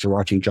structures to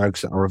writing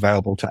jokes that are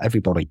available to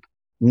everybody.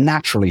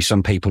 Naturally,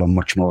 some people are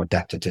much more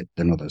adept at it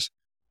than others.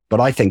 But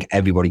I think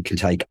everybody can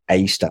take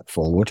a step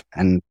forward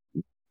and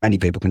many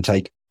people can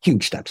take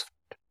huge steps forward.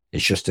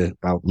 It's just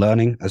about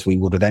learning, as we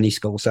would with any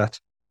skill set,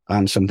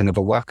 and something of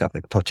a work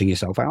ethic, putting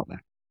yourself out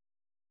there.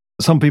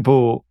 Some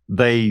people,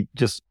 they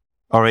just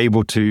are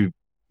able to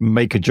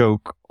make a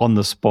joke on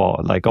the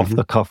spot, like off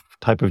the cuff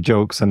type of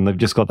jokes, and they've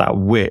just got that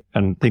wit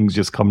and things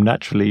just come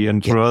naturally.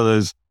 And for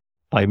others,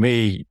 like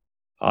me,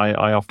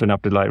 I often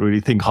have to like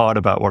really think hard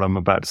about what I'm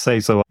about to say.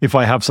 So if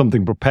I have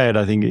something prepared,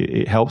 I think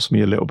it helps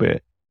me a little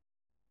bit.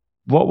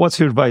 What's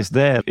your advice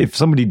there? If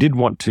somebody did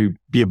want to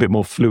be a bit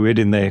more fluid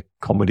in their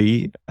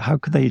comedy, how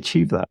could they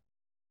achieve that?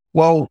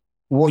 Well,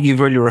 what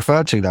you've really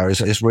referred to there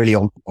is really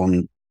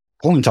on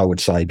point, I would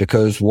say,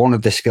 because one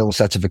of the skill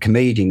sets of a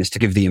comedian is to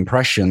give the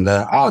impression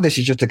that, this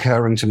is just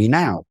occurring to me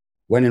now,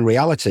 when in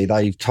reality,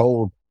 they've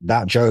told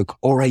that joke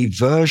or a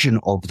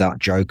version of that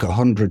joke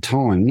 100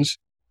 times,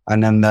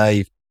 and then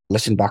they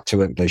listen back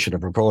to it. They should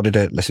have recorded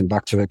it, listen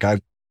back to it, go,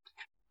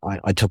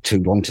 I took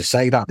too long to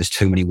say that. There's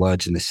too many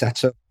words in the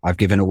setup. I've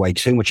given away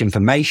too much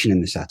information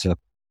in the setup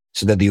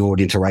so that the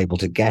audience are able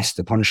to guess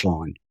the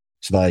punchline.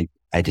 So they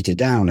edit it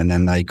down and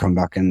then they come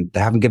back and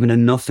they haven't given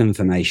enough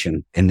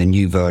information in the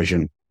new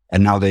version.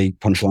 And now the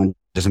punchline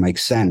doesn't make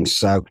sense.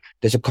 So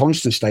there's a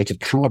constant state of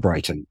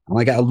calibrating. And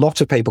I get a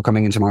lot of people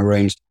coming into my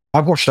rooms.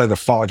 I've watched over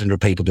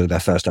 500 people do their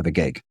first ever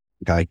gig.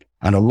 Okay.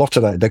 And a lot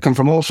of they come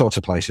from all sorts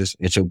of places.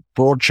 It's a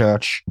broad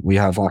church. We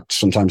have acts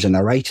sometimes in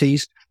their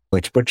 80s.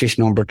 It's British,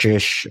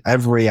 non-British,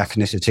 every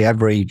ethnicity,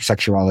 every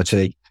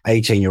sexuality,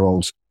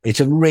 18-year-olds.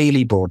 It's a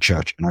really broad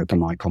church and open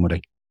mic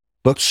comedy.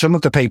 But some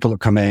of the people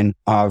that come in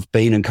have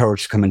been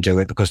encouraged to come and do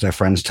it because their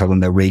friends tell them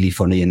they're really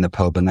funny in the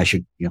pub and they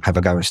should have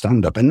a go at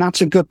stand-up. And that's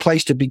a good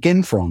place to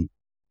begin from.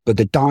 But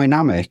the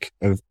dynamic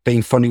of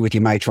being funny with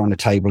your mate around the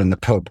table in the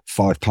pub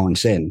 5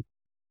 pints in,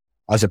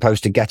 as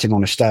opposed to getting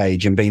on a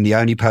stage and being the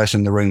only person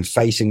in the room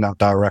facing that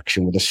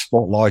direction with a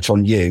spotlight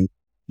on you,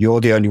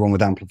 you're the only one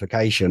with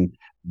amplification,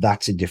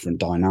 that's a different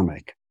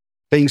dynamic.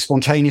 Being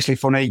spontaneously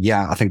funny,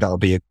 I think that'll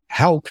be a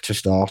help to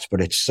start, but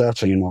it's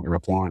certainly not a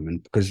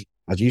requirement because,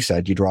 as you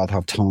said, you'd rather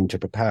have time to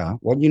prepare.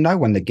 Well, you know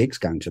when the gig's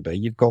going to be.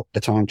 You've got the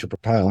time to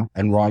prepare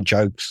and write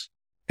jokes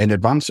in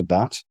advance of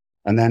that.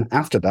 And then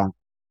after that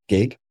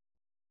gig,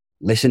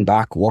 listen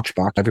back, watch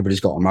back.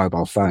 Everybody's got a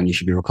mobile phone. You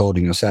should be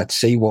recording your set.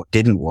 See what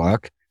didn't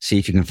work. See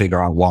if you can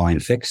figure out why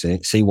and fix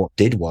it. See what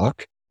did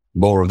work.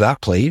 More of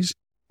that, please.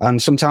 And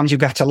sometimes you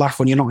get to laugh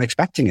when you're not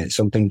expecting it.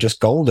 Something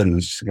just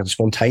golden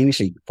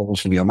spontaneously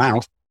falls from your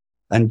mouth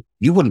and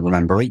you wouldn't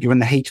remember it. You're in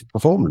the heat of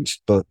performance,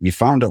 but you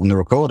found it on the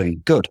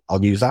recording. Good.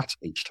 I'll use that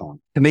each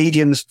time.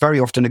 Comedians very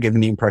often are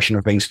given the impression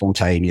of being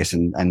spontaneous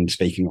and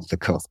speaking off the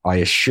cuff. I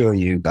assure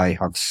you, they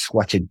have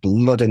sweated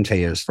blood and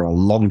tears for a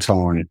long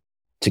time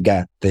to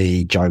get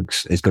the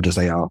jokes as good as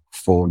they are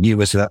for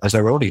you as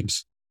their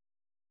audience.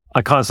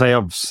 I can't say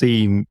I've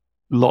seen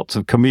lots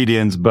of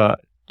comedians, but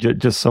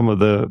just some of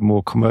the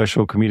more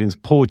commercial comedians.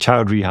 Paul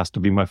Chowdhury has to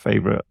be my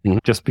favorite,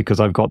 just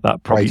because I've got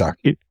that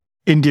probably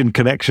Indian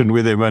connection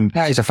with him. And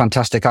he's a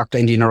fantastic actor,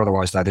 Indian or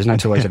otherwise. There's no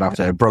two ways about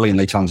it. A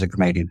brilliantly talented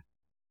comedian.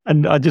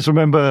 And I just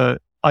remember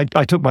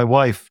I took my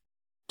wife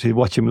to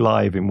watch him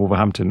live in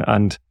Wolverhampton,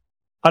 and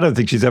I don't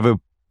think she's ever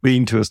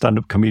been to a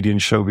stand-up comedian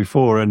show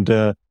before, and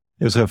it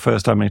was her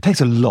first time. And it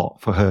takes a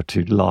lot for her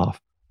to laugh,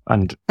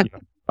 and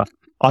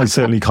I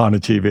certainly can't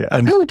achieve it.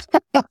 And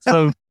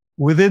so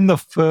within the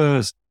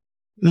first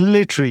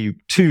literally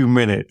 2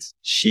 minutes,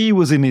 she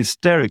was in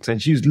hysterics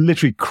and she was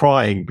literally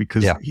crying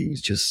because he was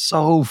just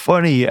so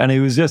funny. And it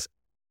was just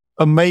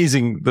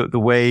amazing the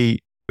way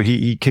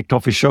he kicked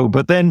off his show.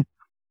 But then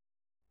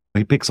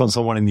he picks on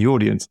someone in the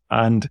audience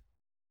and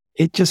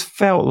it just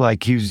felt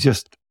like he was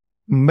just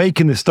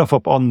making this stuff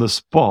up on the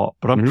spot.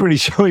 But I'm pretty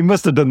sure he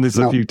must have done this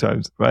a few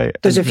times, right?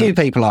 There's a few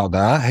people out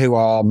there who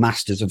are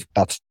masters of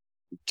that.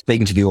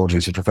 Speaking to the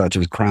audience, it's referred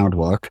to as crowd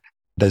work.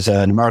 There's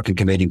an American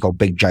comedian called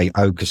Big J.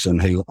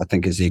 Okerson, who I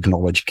think is the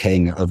acknowledged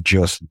king of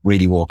just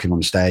really walking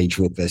on stage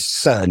with a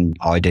certain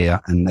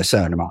idea and a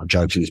certain amount of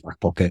jokes in his back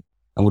pocket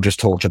and will just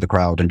talk to the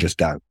crowd and just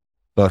go.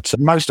 But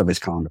most of it's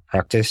kind of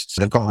practiced.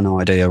 So they've got an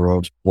idea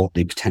of what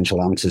the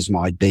potential answers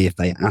might be if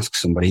they ask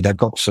somebody. They've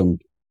got some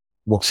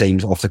what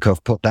seems off the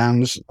cuff put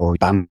downs or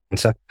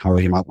banter,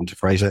 however you might want to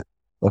phrase it.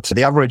 But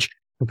the average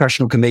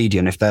professional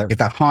comedian, if they're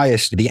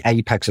highest, the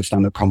apex of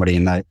stand-up comedy,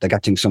 and they're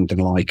getting something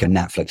like a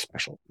Netflix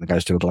special that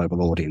goes to a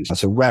global audience.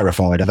 That's a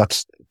rarefied.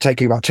 That's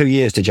taking about 2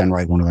 years to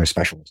generate one of those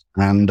specials.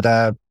 And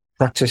they're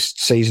practiced,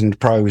 seasoned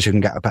pros who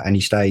can get up at any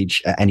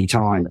stage at any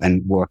time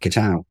and work it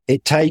out.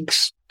 It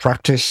takes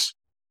practice,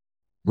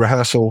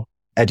 rehearsal,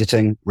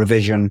 editing,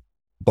 revision.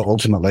 But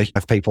ultimately,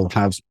 if people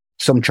have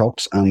some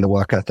chops and the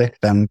work ethic,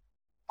 then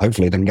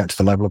hopefully they can get to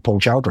the level of Paul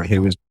Chowdhury,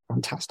 who is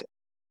fantastic.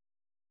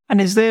 And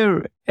is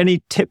there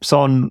any tips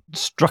on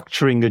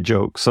structuring a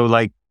joke? So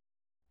like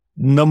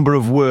number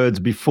of words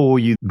before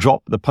you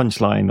drop the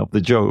punchline of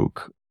the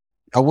joke?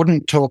 I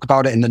wouldn't talk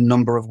about it in the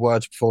number of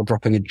words before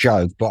dropping a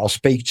joke, but I'll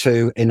speak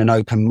to in an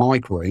open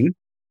mic room,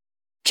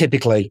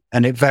 typically,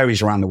 and it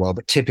varies around the world,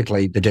 but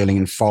typically they're dealing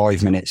in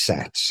 5-minute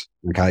sets.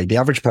 Okay. The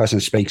average person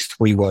speaks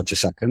 3 words a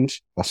second.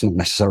 That's not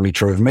necessarily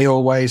true of me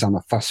always. I'm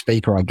a fast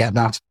speaker. I get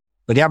that.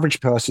 But the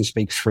average person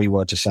speaks 3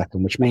 words a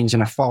second, which means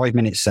in a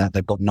 5-minute set,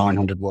 they've got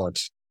 900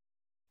 words.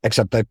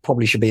 Except they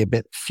probably should be a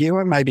bit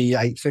fewer, maybe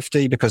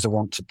 850, because they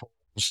want to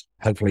pause,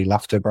 hopefully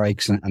laughter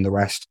breaks and the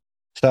rest.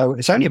 So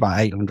it's only about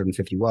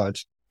 850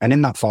 words. And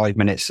in that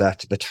 5-minute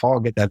set, the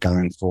target they're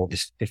going for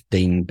is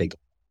 15 big.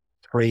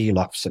 3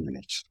 laughs a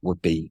minute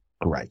would be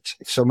great.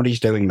 If somebody's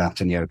doing that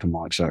in the open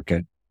mic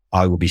circuit,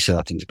 I will be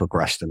certain to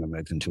progress them and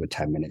move them to a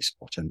 10-minute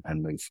spot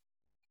and move.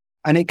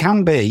 And it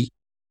can be,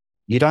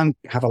 you don't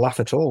have a laugh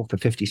at all for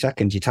 50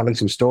 seconds. You're telling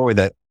some story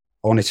that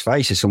on its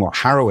face is somewhat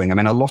harrowing. I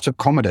mean, a lot of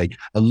comedy,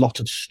 a lot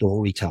of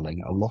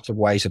storytelling, a lot of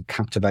ways of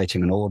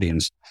captivating an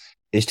audience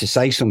is to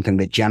say something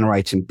that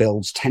generates and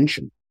builds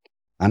tension.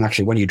 And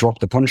actually, when you drop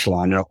the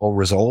punchline, it all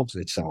resolves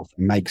itself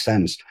and makes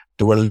sense.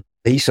 The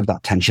release of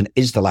that tension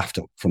is the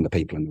laughter from the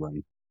people in the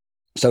room.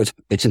 So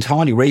it's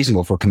entirely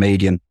reasonable for a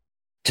comedian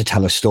to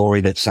tell a story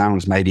that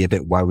sounds maybe a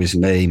bit woe is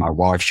me. My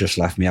wife's just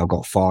left me. I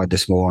got fired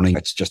this morning.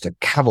 It's just a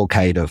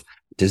cavalcade of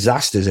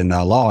disasters in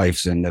their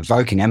lives and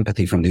evoking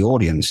empathy from the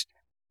audience.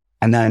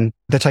 And then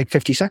they take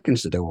 50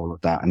 seconds to do all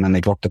of that. And then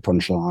they drop the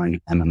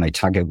punchline and then they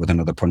tag it with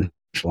another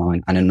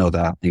punchline and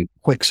another in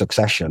quick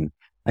succession.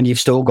 And you've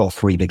still got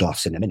 3 big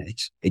laughs in a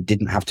minute. It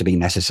didn't have to be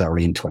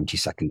necessarily in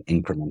 20-second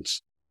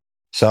increments.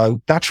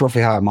 So that's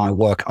roughly how it might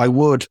work. I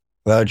would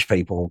urge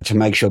people to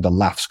make sure the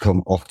laughs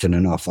come often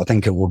enough. I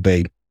think it would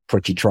be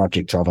pretty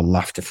tragic to have a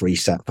laughter-free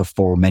set for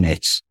 4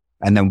 minutes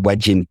and then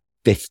wedge in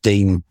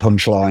 15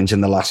 punchlines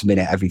in the last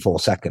minute every 4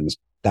 seconds.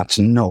 That's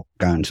not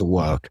going to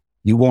work.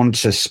 You want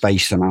to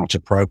space them out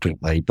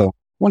appropriately, but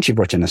once you've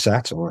written a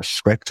set or a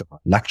script or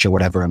a lecture,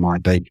 whatever it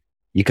might be,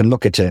 you can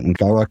look at it and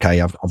go,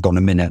 okay, I've gone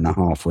a minute and a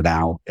half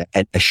without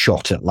a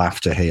shot at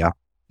laughter here.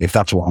 If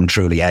that's what I'm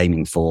truly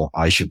aiming for,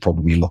 I should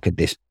probably look at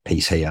this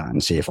piece here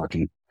and see if I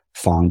can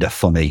find a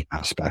funny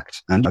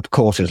aspect. And of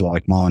courses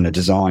like mine are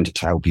designed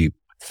to help you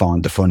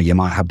find the funny. You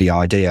might have the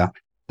idea,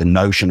 the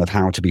notion of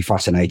how to be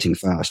fascinating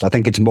first. I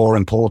think it's more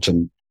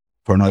important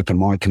for an open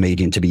mic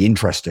comedian to be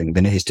interesting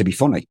than it is to be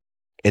funny.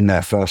 In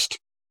their first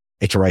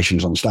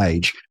iterations on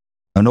stage,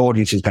 an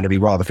audience is going to be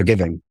rather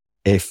forgiving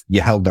if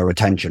you held their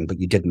attention, but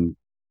you didn't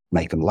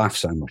make them laugh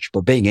so much.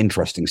 But being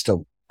interesting is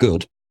still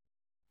good.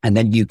 And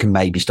then you can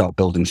maybe start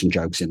building some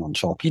jokes in on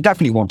top. You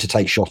definitely want to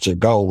take shots at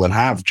goal and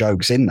have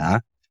jokes in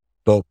there.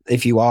 But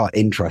if you are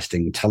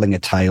interesting, telling a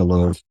tale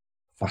of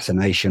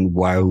fascination,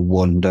 wow,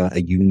 wonder,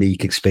 a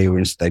unique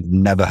experience they've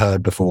never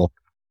heard before,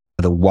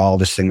 the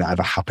wildest thing that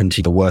ever happened to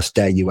you, the worst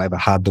day you ever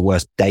had, the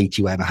worst date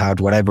you ever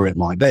had, whatever it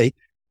might be,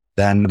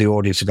 then the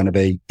audience are going to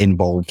be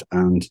involved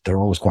and they're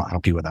always quite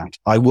happy with that.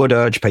 I would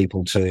urge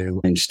people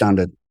to, in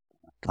standard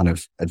kind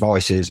of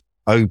advice, is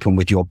open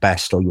with your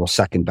best or your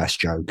second best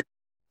joke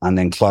and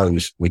then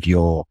close with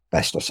your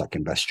best or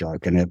second best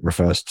joke. And it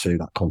refers to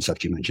that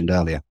concept you mentioned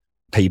earlier.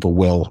 People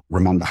will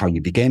remember how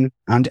you begin,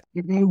 and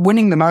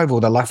winning them over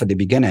with a laugh at the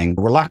beginning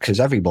relaxes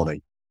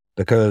everybody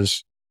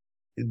because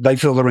they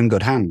feel they're in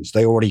good hands.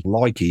 They already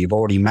like you. You've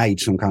already made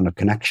some kind of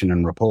connection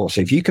and rapport.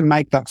 So if you can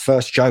make that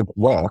first joke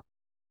work,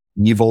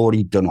 you've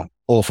already done an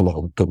awful lot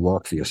of good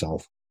work for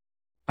yourself.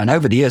 And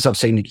over the years, I've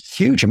seen a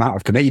huge amount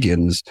of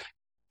comedians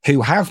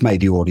who have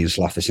made the audience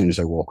laugh as soon as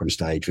they walk on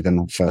stage within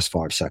that first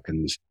 5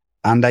 seconds.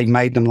 And they've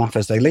made them laugh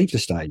as they leave the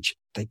stage.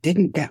 They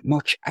didn't get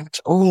much at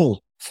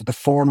all for the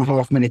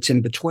 4.5 minutes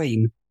in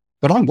between.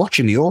 But I'm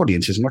watching the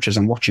audience as much as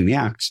I'm watching the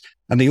acts.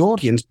 And the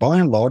audience, by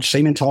and large,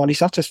 seem entirely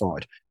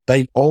satisfied.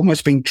 They've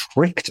almost been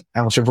tricked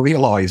out of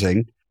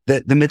realizing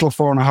that the middle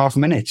 4.5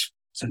 minutes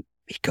isn't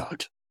be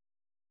good.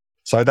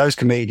 So those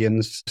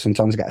comedians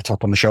sometimes get a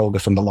tap on the shoulder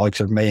from the likes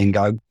of me and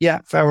go, yeah,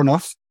 fair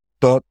enough,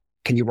 but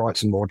can you write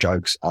some more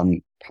jokes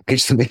and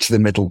package them into the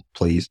middle,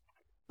 please?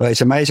 But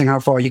it's amazing how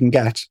far you can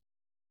get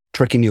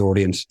tricking the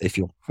audience if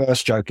your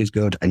first joke is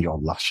good and your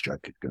last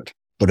joke is good.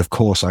 But of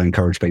course, I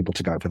encourage people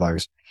to go for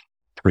those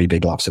 3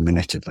 big laughs a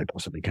minute if they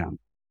possibly can.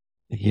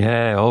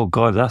 Yeah. Oh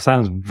God, that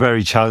sounds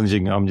very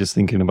challenging. I'm just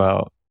thinking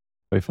about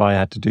if I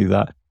had to do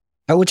that.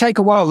 It would take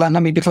a while. Let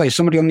me be clear.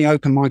 Somebody on the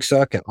open mic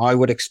circuit, I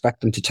would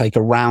expect them to take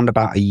around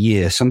about a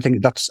year.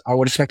 I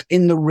would expect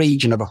in the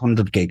region of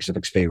 100 gigs of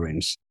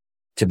experience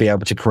to be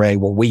able to create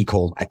what we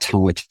call a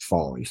tight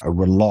 5, a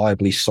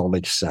reliably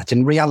solid set.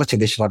 In reality,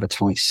 they should have a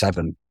tight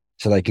 7.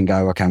 So they can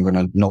go, okay, I'm going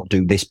to not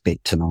do this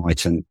bit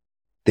tonight. And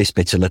this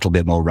bit's a little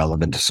bit more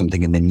relevant to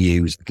something in the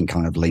news that can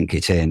kind of link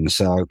it in.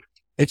 So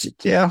it's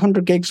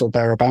 100 gigs or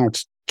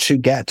thereabouts to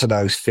get to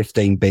those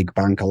 15 big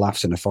banker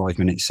laughs in a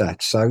 5-minute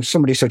set. So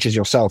somebody such as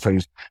yourself,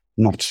 who's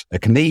not a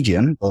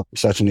comedian, but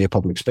certainly a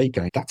public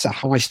speaker, that's a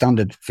high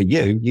standard for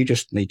you. You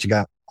just need to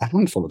get a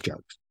handful of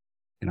jokes,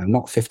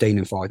 not 15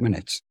 in 5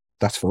 minutes.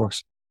 That's for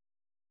us.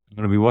 I'm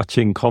going to be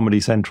watching Comedy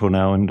Central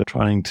now and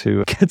trying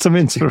to get some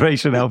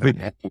inspiration, Alfie.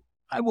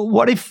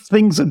 What if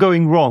things are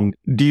going wrong?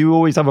 Do you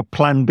always have a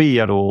plan B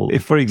at all?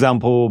 If, for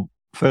example,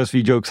 first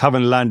few jokes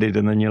haven't landed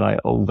and then you're like,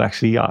 oh,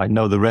 actually, I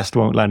know the rest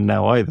won't land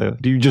now either.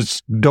 Do you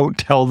just don't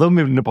tell them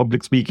in a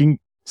public speaking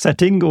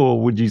setting?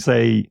 Or would you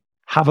say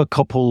have a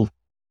couple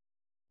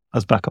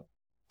as backup?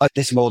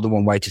 There's more than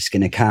one way to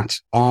skin a cat.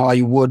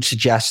 I would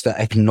suggest that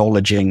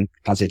acknowledging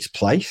has its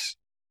place.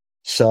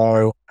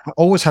 So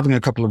always having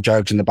a couple of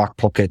jokes in the back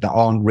pocket that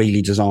aren't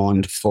really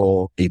designed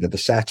for either the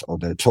set or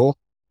the tour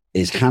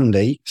is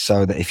handy,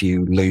 so that if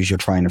you lose your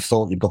train of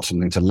thought, you've got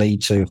something to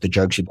lead to. If the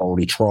jokes you've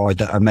already tried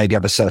that maybe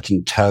have a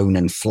certain tone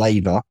and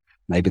flavour,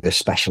 maybe they're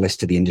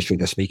specialist to the industry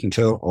they're speaking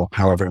to, or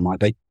however it might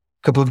be. A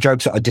couple of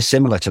jokes that are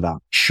dissimilar to that,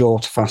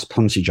 short, fast,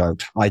 punchy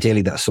jokes,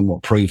 ideally that are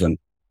somewhat proven,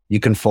 you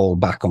can fall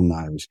back on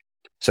those.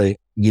 So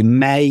you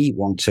may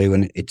want to,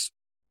 and it's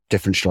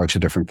different strokes for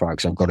different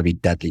folks, I've got to be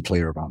deadly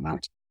clear about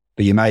that.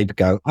 But you may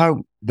go,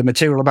 oh, the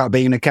material about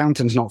being an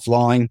accountant's not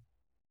flying.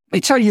 Let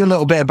me tell you a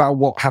little bit about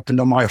what happened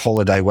on my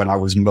holiday when I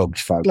was mugged,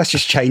 folks. Let's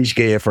just change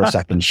gear for a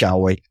second,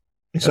 shall we?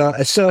 So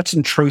a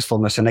certain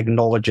truthfulness and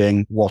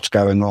acknowledging what's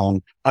going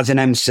on. As an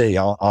MC,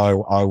 I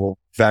will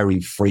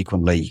very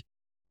frequently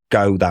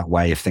go that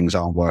way if things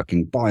aren't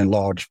working. By and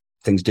large,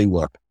 things do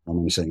work when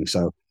emceeing.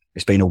 So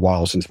it's been a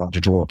while since I've had to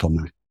draw upon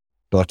that.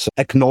 But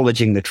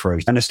acknowledging the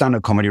truth. In a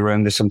stand-up comedy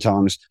room, there's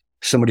sometimes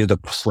somebody with a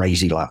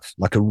crazy laugh,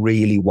 like a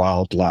really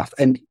wild laugh.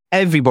 And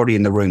everybody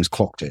in the room's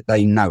clocked it.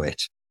 They know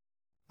it.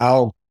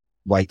 I'll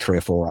wait 3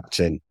 or 4 acts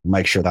in,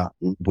 make sure that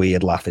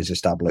weird laugh is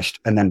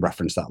established, and then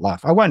reference that laugh.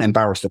 I won't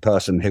embarrass the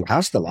person who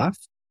has the laugh.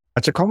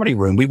 It's a comedy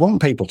room. We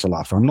want people to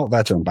laugh. I'm not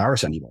there to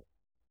embarrass anybody.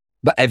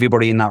 But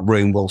everybody in that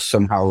room will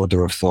somehow or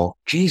other have thought,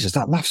 Jesus,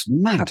 that laugh's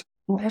mad.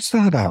 What's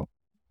that about?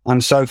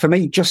 And so for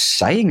me, just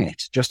saying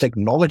it, just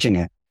acknowledging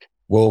it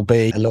will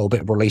be a little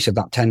bit of release of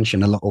that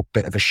tension, a little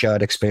bit of a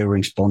shared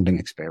experience, bonding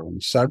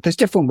experience. So there's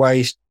different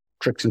ways,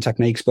 tricks and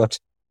techniques, but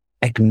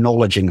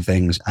acknowledging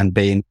things and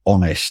being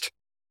honest,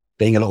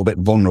 being a little bit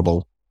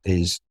vulnerable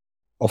is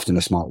often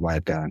a smart way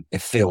of going.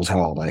 It feels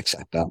hard, I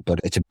accept that, but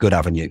it's a good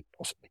avenue,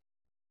 possibly.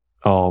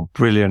 Oh,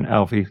 brilliant,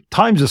 Alfie.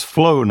 Time's just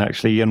flown,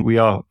 actually, and we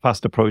are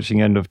fast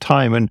approaching end of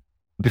time. And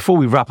before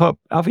we wrap up,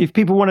 Alfie, if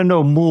people want to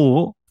know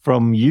more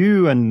from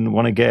you and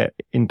want to get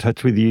in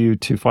touch with you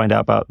to find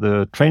out about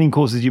the training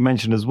courses you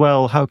mentioned as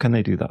well, how can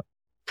they do that?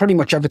 Pretty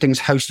much everything's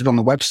hosted on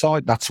the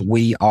website. That's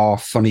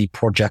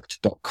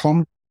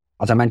wearefunnyproject.com.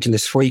 As I mentioned,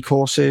 there's 3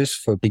 courses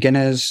for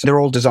beginners. They're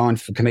all designed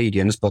for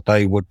comedians, but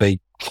they would be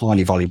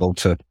highly valuable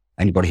to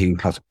anybody who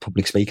has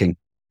public speaking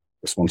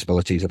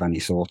responsibilities of any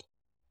sort.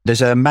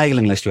 There's a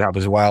mailing list we have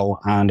as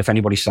well. And if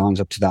anybody signs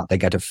up to that, they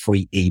get a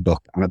free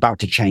ebook. I'm about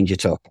to change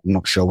it up. I'm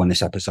not sure when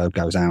this episode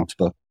goes out,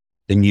 but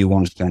the new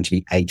one's going to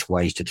be 8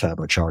 ways to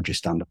turbocharge your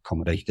stand-up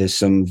comedy. There's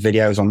some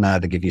videos on there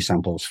that give you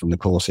samples from the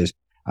courses.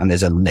 And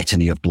there's a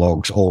litany of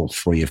blogs, all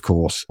free, of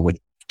course, with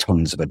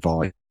tons of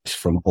advice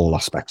from all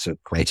aspects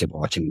of creative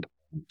writing.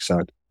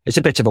 So it's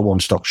a bit of a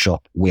one-stop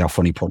shop.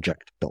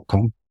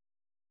 wearefunnyproject.com.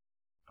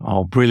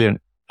 Oh,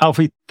 brilliant.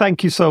 Alfie,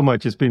 thank you so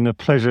much. It's been a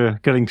pleasure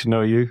getting to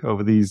know you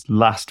over these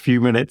last few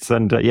minutes.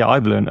 And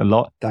I've learned a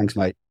lot. Thanks,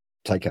 mate.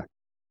 Take care.